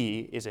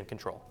 he is in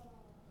control."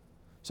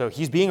 So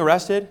he's being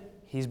arrested,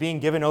 he's being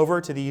given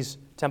over to these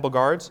temple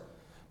guards,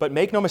 but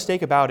make no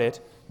mistake about it,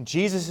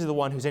 Jesus is the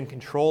one who's in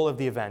control of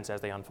the events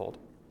as they unfold.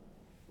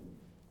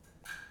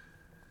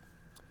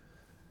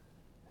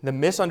 The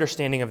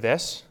misunderstanding of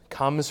this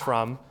comes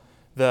from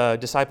the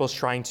disciples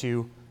trying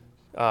to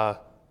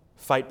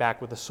fight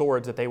back with the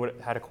swords that they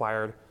had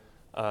acquired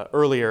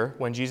earlier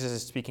when Jesus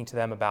is speaking to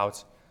them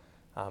about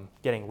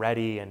getting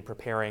ready and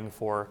preparing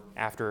for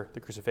after the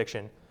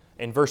crucifixion.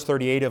 In verse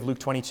 38 of Luke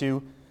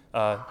 22,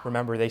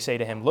 remember they say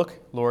to him, "Look,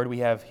 Lord, we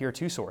have here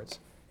 2 swords."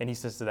 And he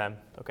says to them,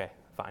 "Okay,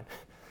 fine."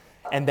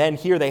 And then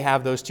here they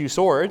have those 2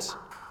 swords.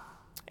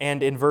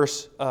 And in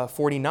verse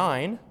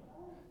 49,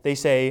 they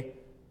say,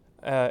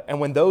 and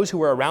when those who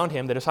were around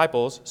him, the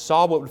disciples,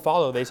 saw what would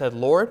follow, they said,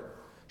 "Lord,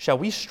 shall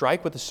we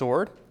strike with the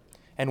sword?"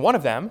 And one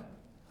of them,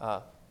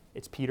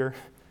 it's Peter.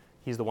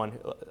 He's the one,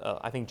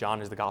 I think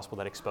John is the gospel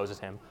that exposes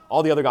him.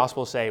 All the other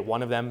gospels say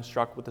one of them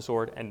struck with the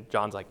sword, and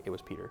John's like, it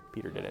was Peter.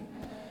 Peter did it.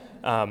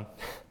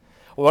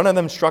 One of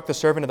them struck the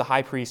servant of the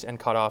high priest and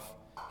cut off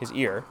his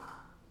ear.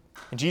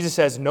 And Jesus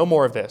says, "No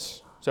more of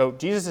this." So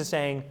Jesus is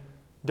saying,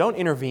 don't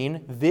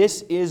intervene.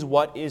 This is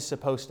what is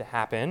supposed to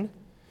happen.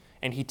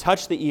 And he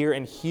touched the ear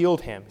and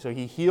healed him. So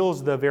he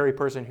heals the very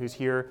person who's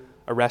here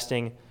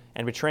arresting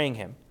and betraying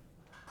him.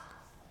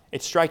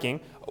 It's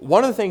striking.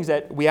 One of the things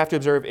that we have to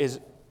observe is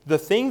the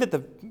thing that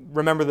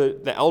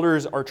the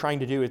elders are trying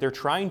to do is they're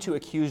trying to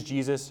accuse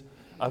Jesus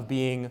of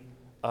being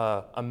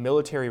a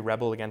military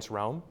rebel against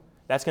Rome.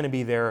 That's going to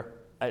be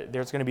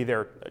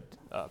their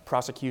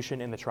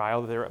prosecution in the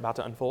trial that they're about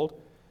to unfold.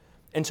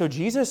 And so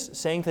Jesus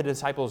saying to the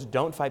disciples,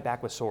 don't fight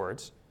back with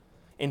swords,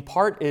 in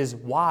part is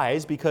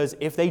wise because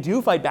if they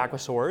do fight back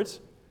with swords,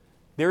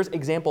 there's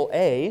example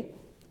A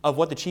of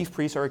what the chief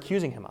priests are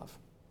accusing him of.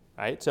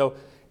 Right? So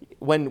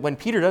when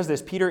Peter does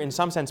this, Peter in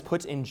some sense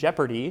puts in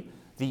jeopardy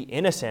the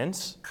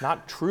innocence,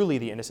 not truly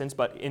the innocence,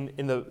 but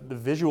in the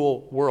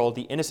visual world,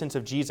 the innocence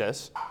of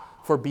Jesus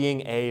for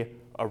being a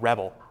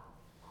rebel.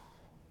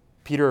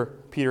 Peter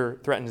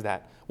threatens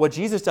that. What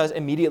Jesus does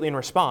immediately in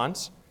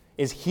response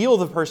is heal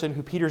the person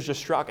who Peter's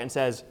just struck and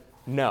says,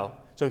 no.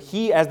 So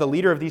he, as the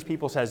leader of these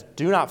people, says,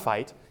 do not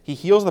fight. He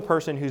heals the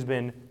person who's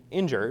been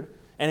injured,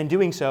 and in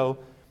doing so,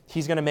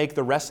 he's going to make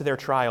the rest of their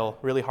trial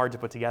really hard to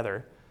put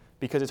together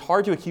because it's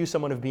hard to accuse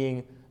someone of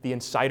being the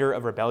inciter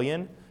of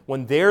rebellion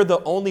when they're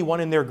the only one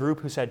in their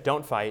group who said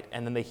don't fight,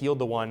 and then they healed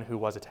the one who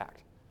was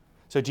attacked.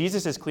 So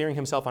Jesus is clearing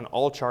himself on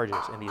all charges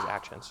in these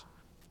actions.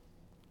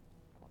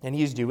 And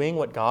he's doing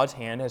what God's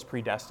hand has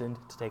predestined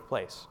to take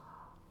place.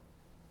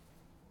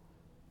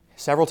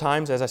 Several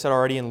times, as I said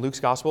already in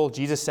Luke's gospel,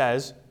 Jesus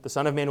says, the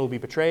Son of Man will be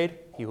betrayed,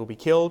 he will be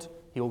killed,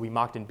 he will be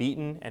mocked and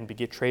beaten, and be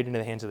betrayed into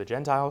the hands of the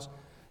Gentiles.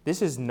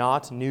 This is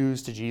not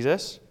news to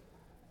Jesus.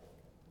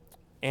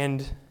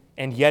 And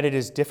yet it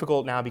is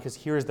difficult now because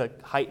here's the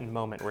heightened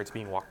moment where it's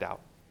being walked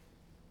out.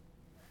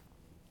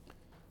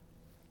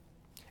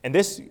 And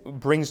this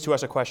brings to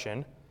us a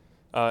question.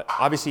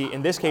 Obviously,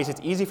 in this case,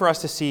 it's easy for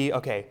us to see,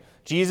 okay,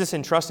 Jesus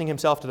entrusting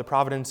himself to the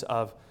providence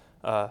of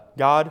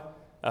God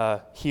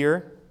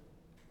here.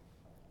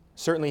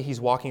 Certainly, he's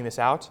walking this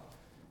out.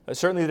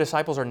 Certainly, the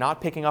disciples are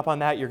not picking up on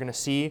that. You're going to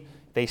see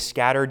they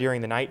scatter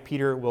during the night.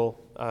 Peter will,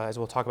 as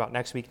we'll talk about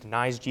next week,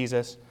 denies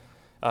Jesus.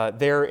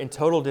 They're in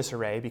total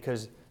disarray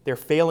because they're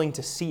failing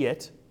to see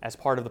it as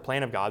part of the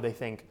plan of God. They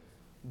think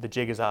the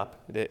jig is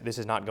up. This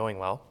is not going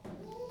well.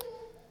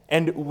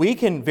 And we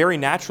can very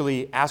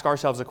naturally ask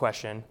ourselves a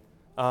question,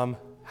 how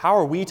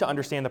are we to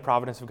understand the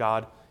providence of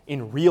God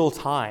in real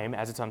time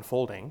as it's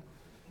unfolding?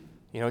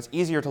 You know, it's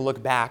easier to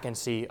look back and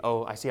see,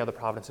 oh, I see how the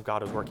providence of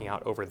God is working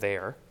out over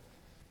there.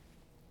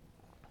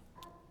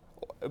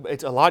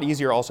 It's a lot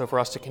easier also for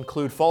us to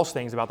conclude false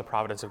things about the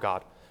providence of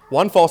God.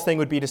 One false thing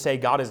would be to say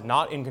God is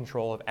not in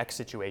control of X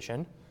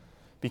situation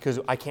because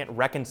I can't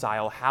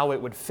reconcile how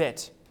it would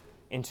fit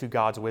into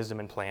God's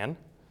wisdom and plan.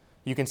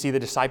 You can see the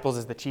disciples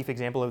as the chief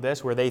example of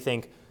this, where they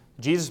think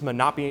Jesus may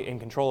not be in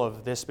control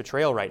of this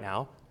betrayal right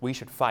now. We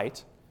should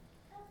fight.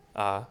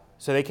 So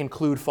they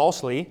conclude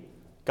falsely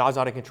God's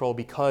not in control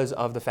because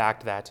of the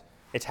fact that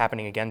it's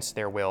happening against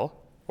their will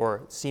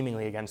or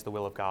seemingly against the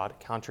will of God,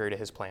 contrary to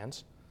his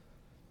plans.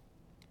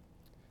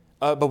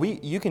 But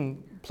you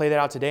can play that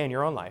out today in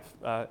your own life.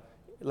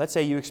 Let's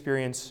say you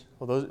experience,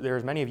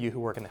 there's many of you who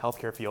work in the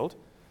healthcare field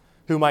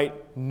who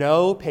might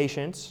know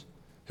patients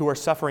who are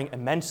suffering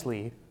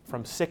immensely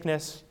from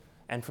sickness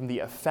and from the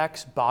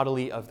effects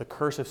bodily of the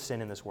curse of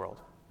sin in this world.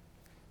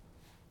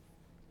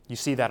 You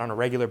see that on a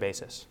regular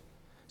basis.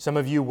 Some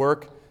of you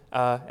work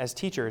as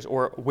teachers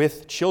or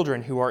with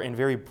children who are in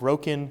very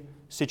broken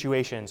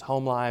situations,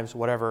 home lives,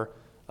 whatever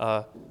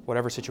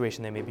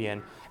situation they may be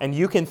in. And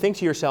you can think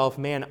to yourself,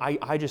 man,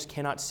 I just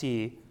cannot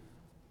see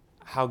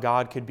how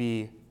God could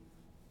be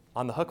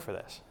on the hook for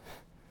this.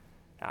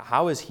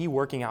 How is he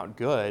working out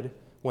good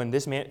when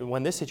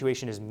this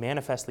situation is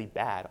manifestly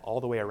bad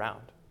all the way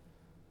around?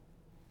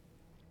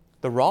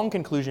 The wrong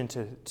conclusion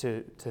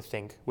to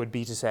think would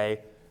be to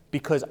say,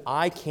 because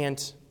I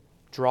can't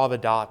draw the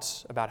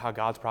dots about how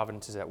God's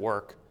providence is at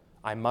work,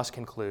 I must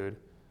conclude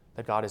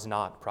that God is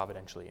not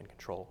providentially in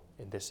control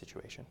in this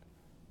situation.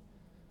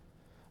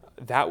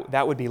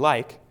 That would be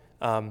like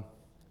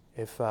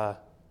if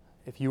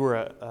you were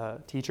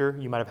a teacher,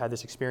 you might have had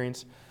this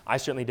experience. I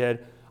certainly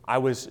did. I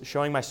was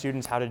showing my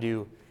students how to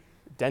do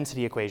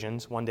density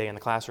equations one day in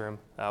the classroom,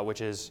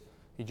 which is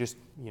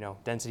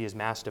density is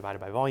mass divided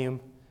by volume.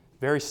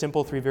 Very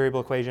simple 3-variable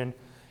equation.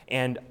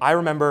 And I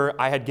remember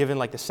I had given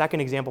like the second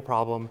example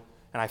problem,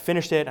 and I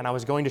finished it, and I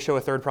was going to show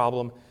a third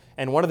problem.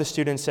 And one of the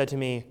students said to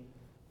me,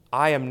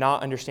 I am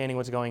not understanding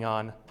what's going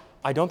on.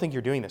 I don't think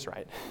you're doing this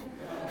right.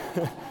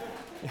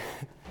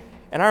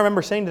 And I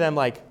remember saying to them,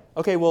 like,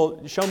 okay,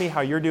 well, show me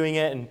how you're doing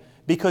it. And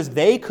because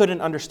they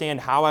couldn't understand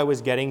how I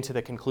was getting to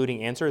the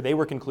concluding answer, they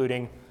were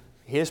concluding,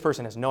 this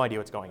person has no idea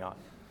what's going on.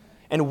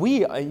 And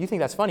you think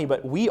that's funny,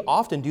 but we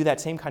often do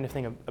that same kind of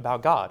thing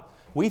about God.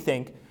 We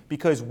think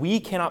because we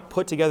cannot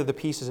put together the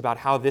pieces about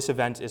how this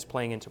event is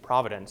playing into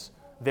providence,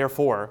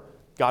 therefore,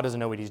 God doesn't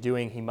know what he's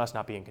doing, he must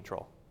not be in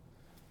control.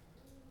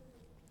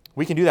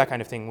 We can do that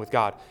kind of thing with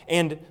God.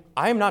 And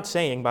I am not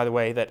saying, by the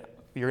way, that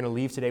you're going to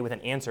leave today with an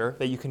answer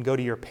that you can go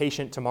to your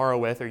patient tomorrow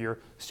with or your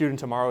student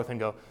tomorrow with and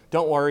go,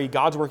 don't worry,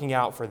 God's working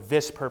out for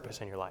this purpose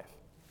in your life.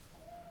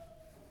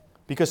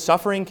 Because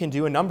suffering can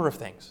do a number of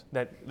things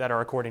that are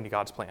according to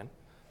God's plan.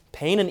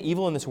 Pain and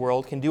evil in this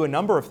world can do a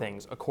number of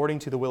things according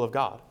to the will of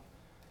God.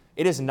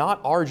 It is not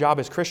our job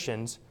as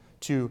Christians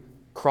to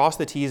cross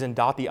the T's and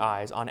dot the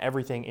I's on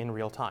everything in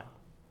real time.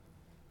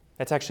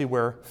 That's actually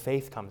where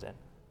faith comes in.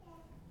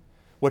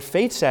 What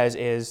faith says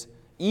is,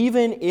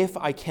 even if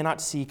I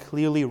cannot see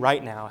clearly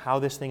right now how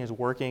this thing is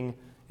working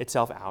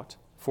itself out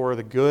for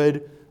the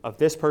good of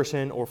this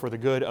person or for the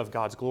good of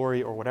God's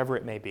glory or whatever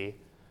it may be,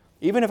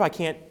 even if I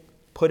can't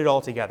put it all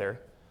together,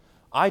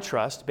 I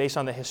trust, based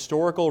on the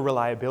historical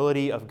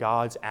reliability of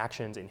God's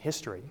actions in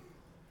history,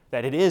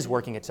 that it is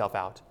working itself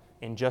out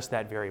in just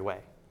that very way.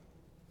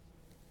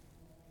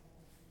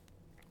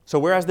 So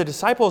whereas the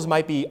disciples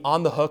might be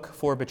on the hook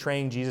for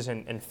betraying Jesus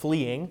and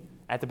fleeing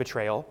at the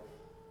betrayal,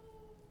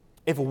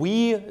 if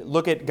we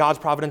look at God's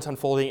providence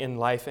unfolding in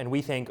life and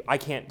we think, I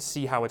can't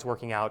see how it's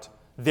working out,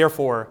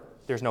 therefore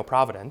there's no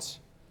providence,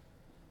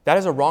 that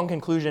is a wrong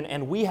conclusion,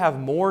 and we have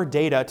more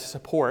data to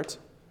support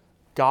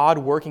God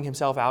working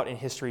himself out in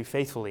history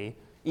faithfully,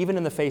 even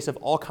in the face of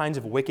all kinds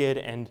of wicked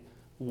and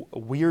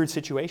weird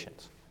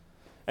situations.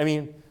 I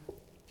mean,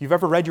 if you've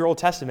ever read your Old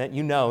Testament,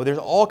 you know there's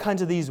all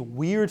kinds of these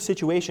weird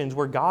situations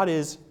where God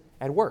is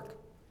at work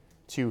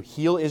to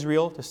heal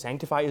Israel, to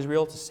sanctify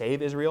Israel, to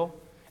save Israel.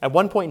 At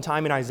one point in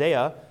time in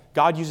Isaiah,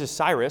 God uses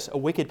Cyrus, a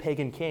wicked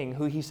pagan king,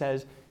 who he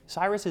says,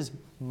 Cyrus is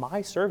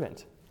my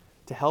servant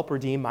to help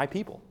redeem my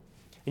people.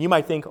 And you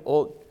might think,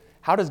 oh,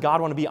 how does God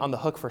want to be on the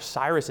hook for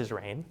Cyrus's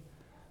reign?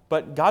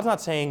 But God's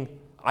not saying,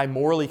 I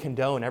morally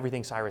condone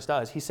everything Cyrus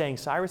does. He's saying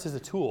Cyrus is a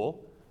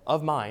tool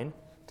of mine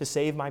to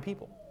save my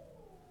people.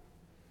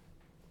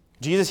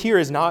 Jesus here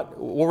is not,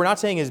 what we're not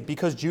saying is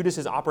because Judas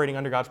is operating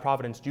under God's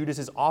providence, Judas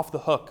is off the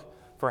hook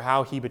for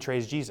how he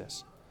betrays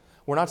Jesus.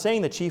 We're not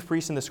saying the chief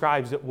priests and the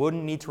scribes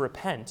wouldn't need to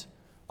repent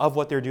of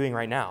what they're doing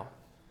right now.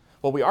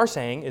 What we are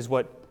saying is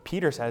what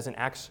Peter says in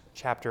Acts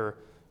chapter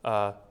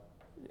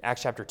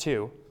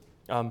 2.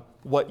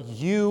 What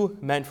you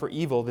meant for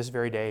evil this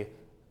very day,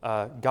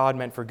 God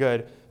meant for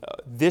good.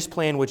 This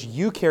plan which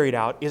you carried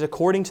out is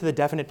according to the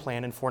definite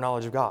plan and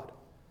foreknowledge of God.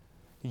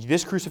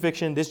 This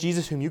crucifixion, this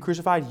Jesus whom you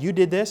crucified, you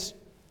did this,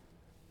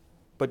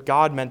 but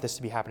God meant this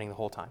to be happening the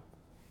whole time.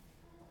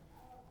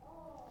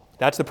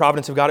 That's the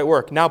providence of God at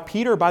work. Now,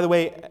 Peter, by the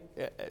way,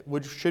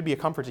 which should be a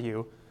comfort to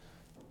you,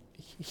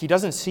 he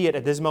doesn't see it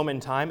at this moment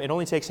in time. It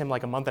only takes him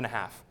like a month and a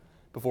half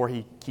before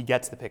he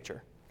gets the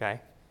picture,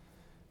 okay?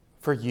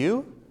 For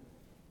you,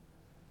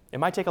 it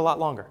might take a lot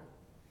longer.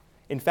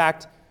 In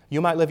fact,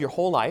 you might live your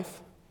whole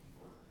life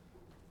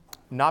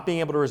not being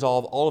able to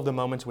resolve all of the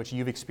moments which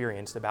you've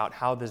experienced about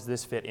how does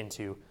this fit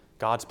into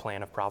God's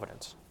plan of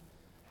providence.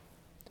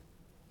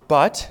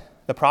 But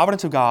the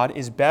providence of God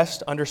is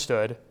best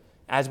understood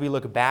as we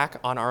look back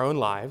on our own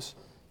lives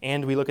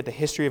and we look at the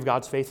history of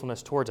God's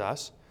faithfulness towards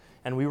us,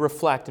 and we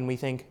reflect and we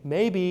think,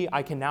 maybe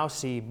I can now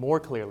see more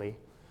clearly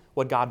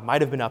what God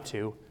might have been up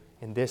to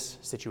in this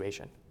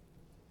situation.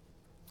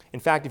 In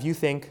fact, if you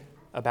think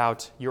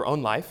about your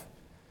own life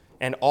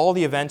and all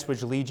the events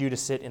which lead you to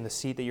sit in the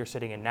seat that you're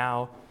sitting in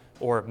now,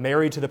 or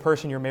married to the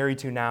person you're married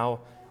to now,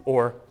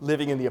 or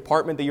living in the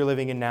apartment that you're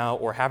living in now,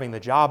 or having the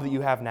job that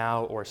you have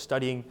now, or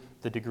studying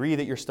the degree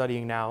that you're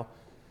studying now,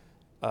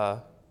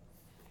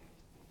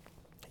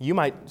 you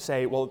might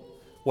say, well,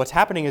 what's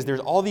happening is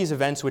there's all these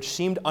events which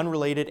seemed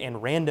unrelated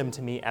and random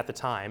to me at the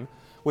time,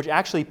 which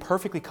actually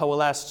perfectly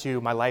coalesce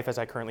to my life as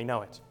I currently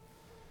know it.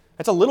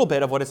 That's a little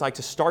bit of what it's like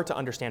to start to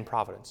understand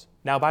providence.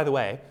 Now, by the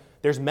way,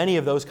 there's many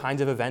of those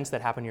kinds of events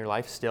that happen in your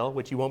life still,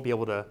 which you won't be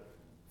able to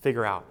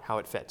figure out how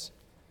it fits.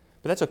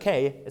 But that's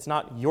okay. It's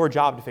not your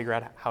job to figure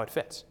out how it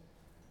fits.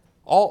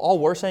 All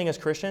we're saying as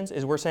Christians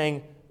is we're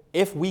saying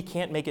if we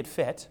can't make it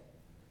fit,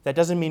 that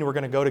doesn't mean we're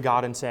going to go to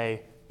God and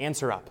say,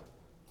 answer up.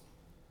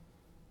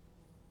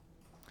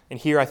 And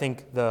here I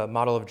think the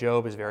model of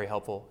Job is very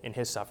helpful in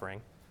his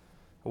suffering,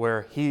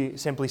 where he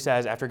simply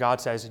says, after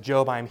God says,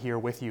 Job, I am here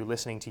with you,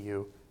 listening to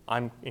you.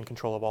 I'm in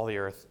control of all the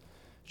earth.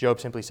 Job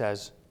simply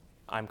says,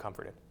 I'm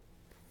comforted.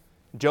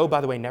 Job,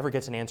 by the way, never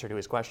gets an answer to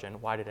his question,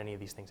 why did any of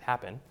these things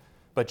happen?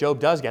 But Job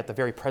does get the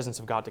very presence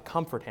of God to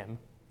comfort him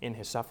in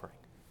his suffering.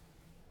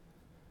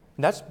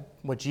 And that's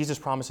what Jesus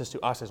promises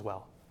to us as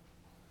well.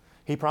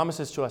 He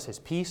promises to us his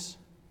peace,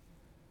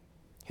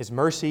 his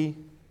mercy,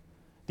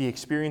 the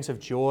experience of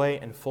joy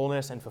and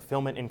fullness and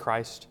fulfillment in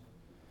Christ,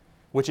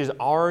 which is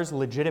ours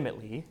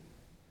legitimately,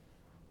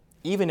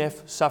 even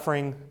if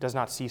suffering does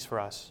not cease for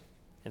us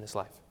in this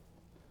life.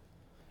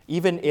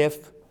 Even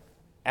if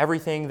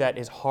everything that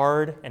is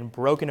hard and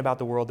broken about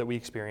the world that we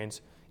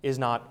experience is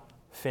not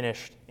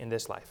finished in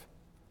this life.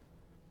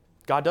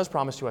 God does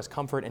promise to us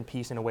comfort and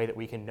peace in a way that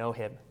we can know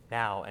him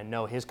now and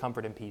know his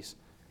comfort and peace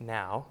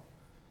now.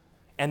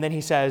 And then he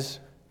says,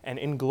 and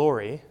in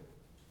glory,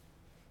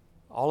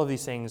 all of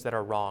these things that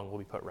are wrong will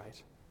be put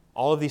right.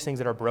 All of these things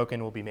that are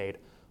broken will be made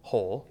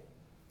whole.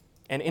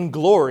 And in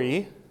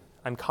glory,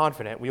 I'm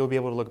confident we will be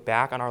able to look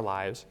back on our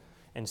lives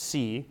and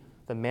see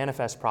the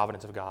manifest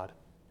providence of God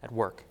at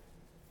work.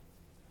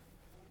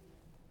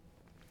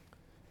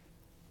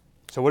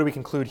 So what do we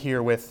conclude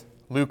here with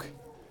Luke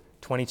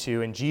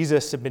 22 and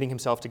Jesus submitting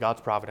himself to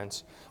God's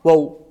providence?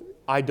 Well,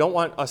 I don't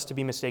want us to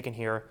be mistaken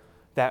here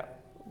that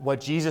what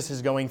Jesus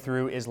is going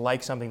through is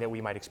like something that we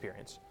might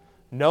experience.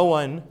 No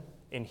one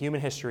in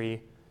human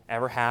history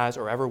ever has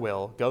or ever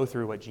will go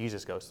through what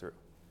Jesus goes through.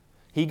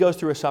 He goes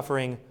through a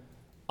suffering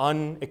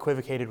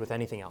unequivocated with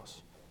anything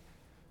else.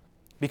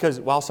 Because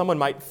while someone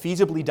might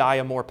feasibly die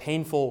a more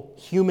painful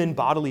human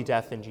bodily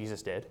death than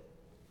Jesus did,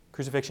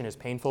 crucifixion is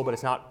painful, but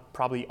it's not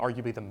probably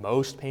arguably the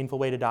most painful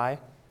way to die.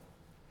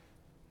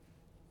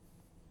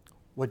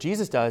 What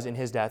Jesus does in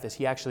his death is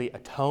he actually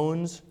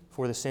atones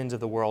for the sins of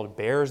the world,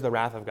 bears the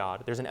wrath of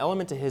God. There's an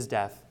element to his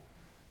death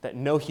that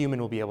no human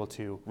will be able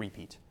to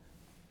repeat.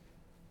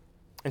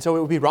 And so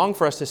it would be wrong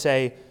for us to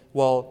say,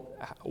 well,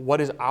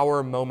 what is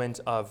our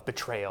moment of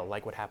betrayal,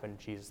 like what happened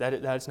to Jesus?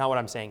 That's not what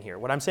I'm saying here.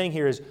 What I'm saying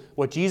here is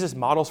what Jesus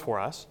models for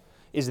us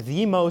is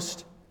the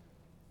most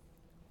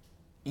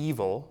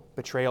evil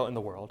betrayal in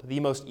the world, the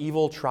most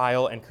evil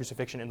trial and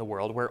crucifixion in the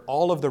world, where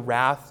all of the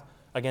wrath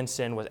against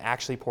sin was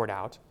actually poured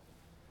out.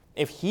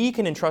 If he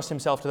can entrust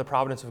himself to the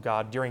providence of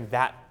God during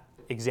that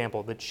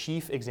example, the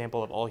chief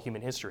example of all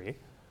human history,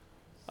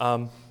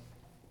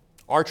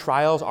 our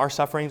trials, our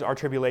sufferings, our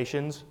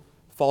tribulations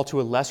fall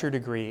to a lesser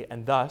degree,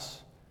 and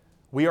thus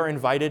we are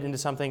invited into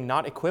something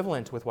not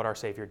equivalent with what our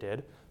Savior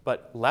did,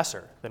 but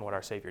lesser than what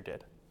our Savior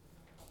did.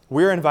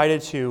 We're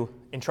invited to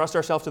entrust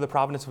ourselves to the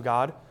providence of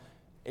God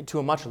to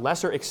a much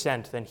lesser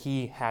extent than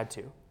he had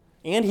to.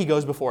 And he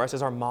goes before us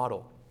as our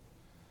model.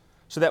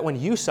 So that when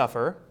you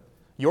suffer,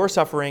 your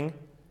suffering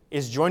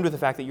is joined with the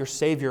fact that your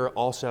Savior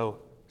also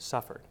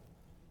suffered.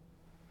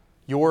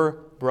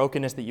 Your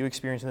brokenness that you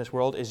experience in this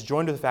world is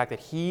joined with the fact that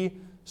he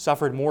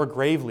suffered more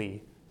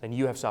gravely than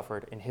you have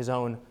suffered in his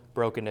own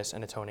brokenness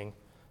and atoning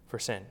for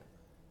sin.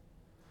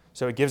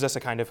 So it gives us a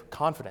kind of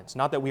confidence.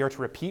 Not that we are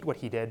to repeat what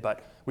he did,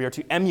 but we are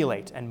to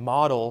emulate and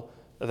model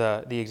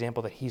the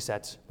example that he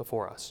sets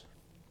before us.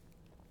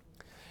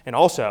 And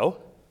also,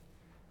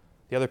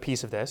 the other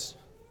piece of this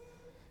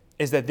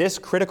is that this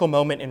critical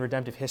moment in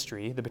redemptive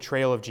history, the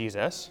betrayal of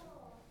Jesus,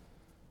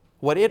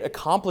 what it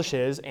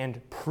accomplishes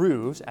and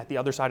proves at the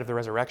other side of the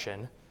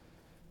resurrection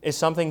is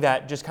something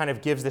that just kind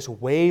of gives this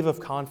wave of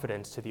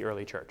confidence to the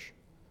early church.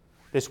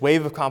 This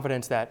wave of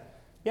confidence that,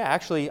 yeah,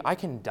 actually, I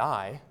can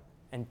die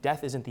and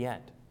death isn't the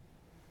end.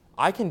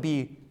 I can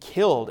be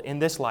killed in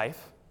this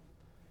life,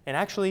 and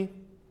actually,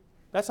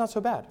 that's not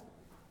so bad.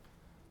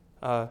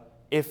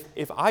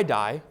 If I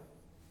die,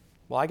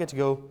 well, I get to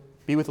go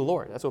be with the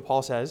Lord. That's what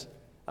Paul says.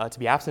 To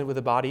be absent from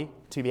the body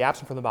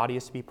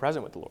is to be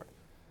present with the Lord.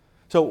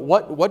 So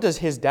what does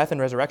his death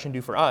and resurrection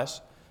do for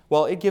us?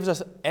 Well, it gives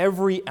us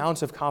every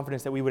ounce of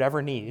confidence that we would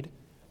ever need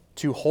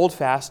to hold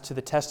fast to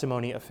the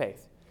testimony of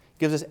faith. It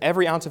gives us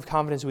every ounce of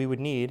confidence we would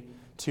need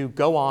to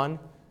go on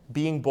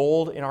being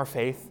bold in our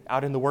faith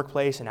out in the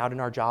workplace and out in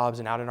our jobs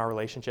and out in our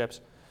relationships.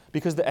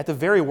 Because at the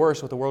very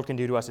worst, what the world can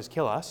do to us is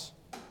kill us.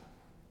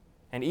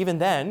 And even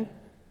then,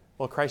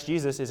 well, Christ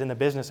Jesus is in the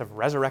business of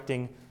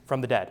resurrecting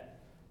from the dead.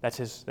 That's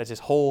his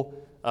whole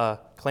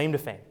claim to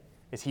fame,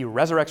 is he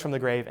resurrects from the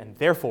grave, and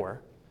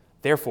therefore,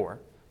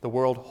 the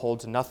world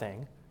holds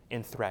nothing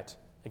in threat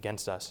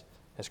against us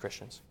as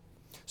Christians.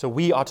 So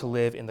we ought to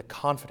live in the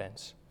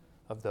confidence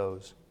of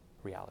those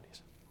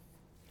realities.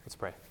 Let's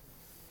pray.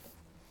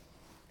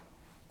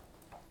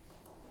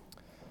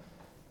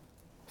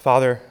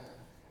 Father,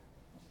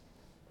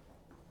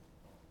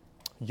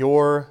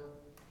 your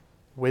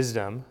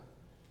wisdom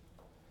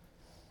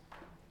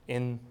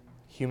in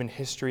human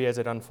history as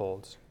it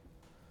unfolds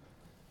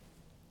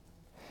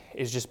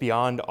is just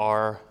beyond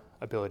our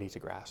ability to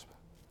grasp.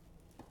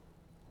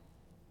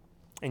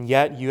 And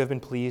yet you have been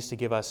pleased to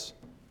give us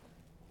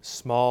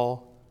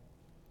small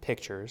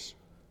pictures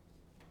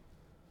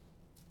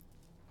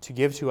to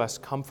give to us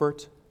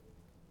comfort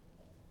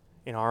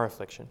in our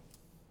affliction.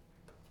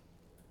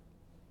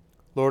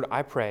 Lord,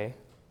 I pray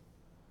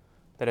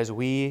that as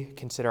we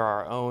consider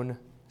our own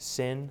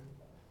sin,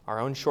 our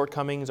own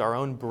shortcomings, our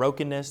own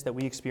brokenness that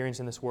we experience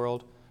in this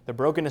world, the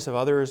brokenness of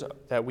others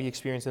that we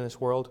experience in this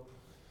world,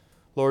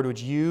 Lord, would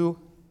you,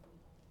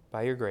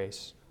 by your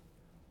grace,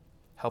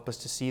 help us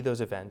to see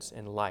those events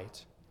in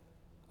light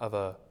of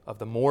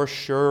the more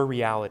sure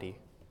reality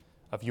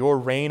of your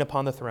reign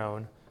upon the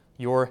throne,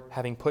 your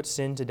having put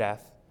sin to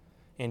death,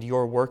 and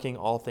your working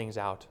all things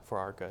out for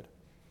our good.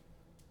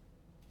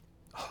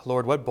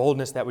 Lord, what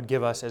boldness that would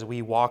give us as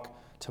we walk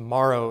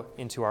tomorrow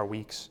into our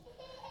weeks,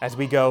 as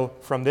we go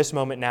from this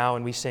moment now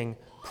and we sing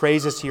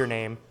praises to your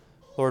name.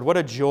 Lord, what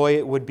a joy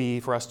it would be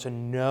for us to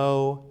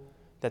know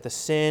that the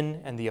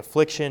sin and the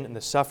affliction and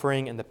the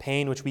suffering and the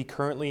pain which we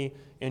currently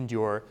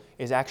endure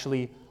is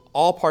actually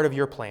all part of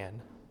your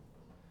plan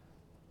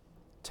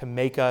to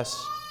make us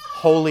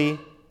holy,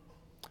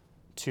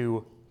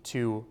 to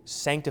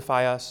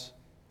sanctify us,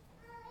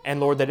 and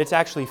Lord, that it's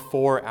actually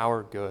for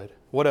our good.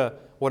 What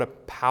a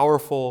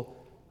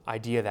powerful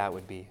idea that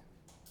would be,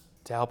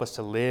 to help us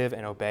to live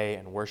and obey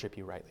and worship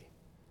you rightly.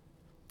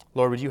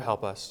 Lord, would you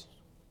help us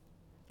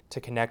to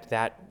connect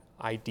that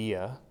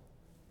idea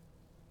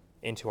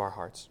into our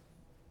hearts?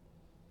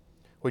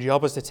 Would you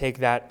help us to take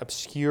that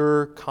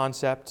obscure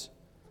concept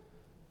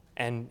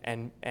and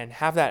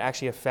have that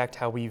actually affect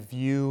how we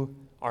view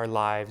our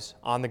lives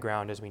on the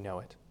ground as we know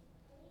it?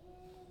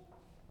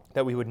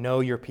 That we would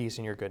know your peace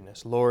and your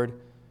goodness. Lord,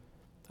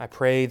 I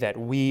pray that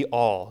we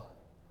all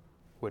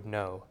would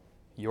know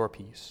your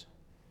peace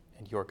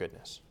and your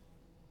goodness.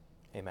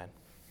 Amen.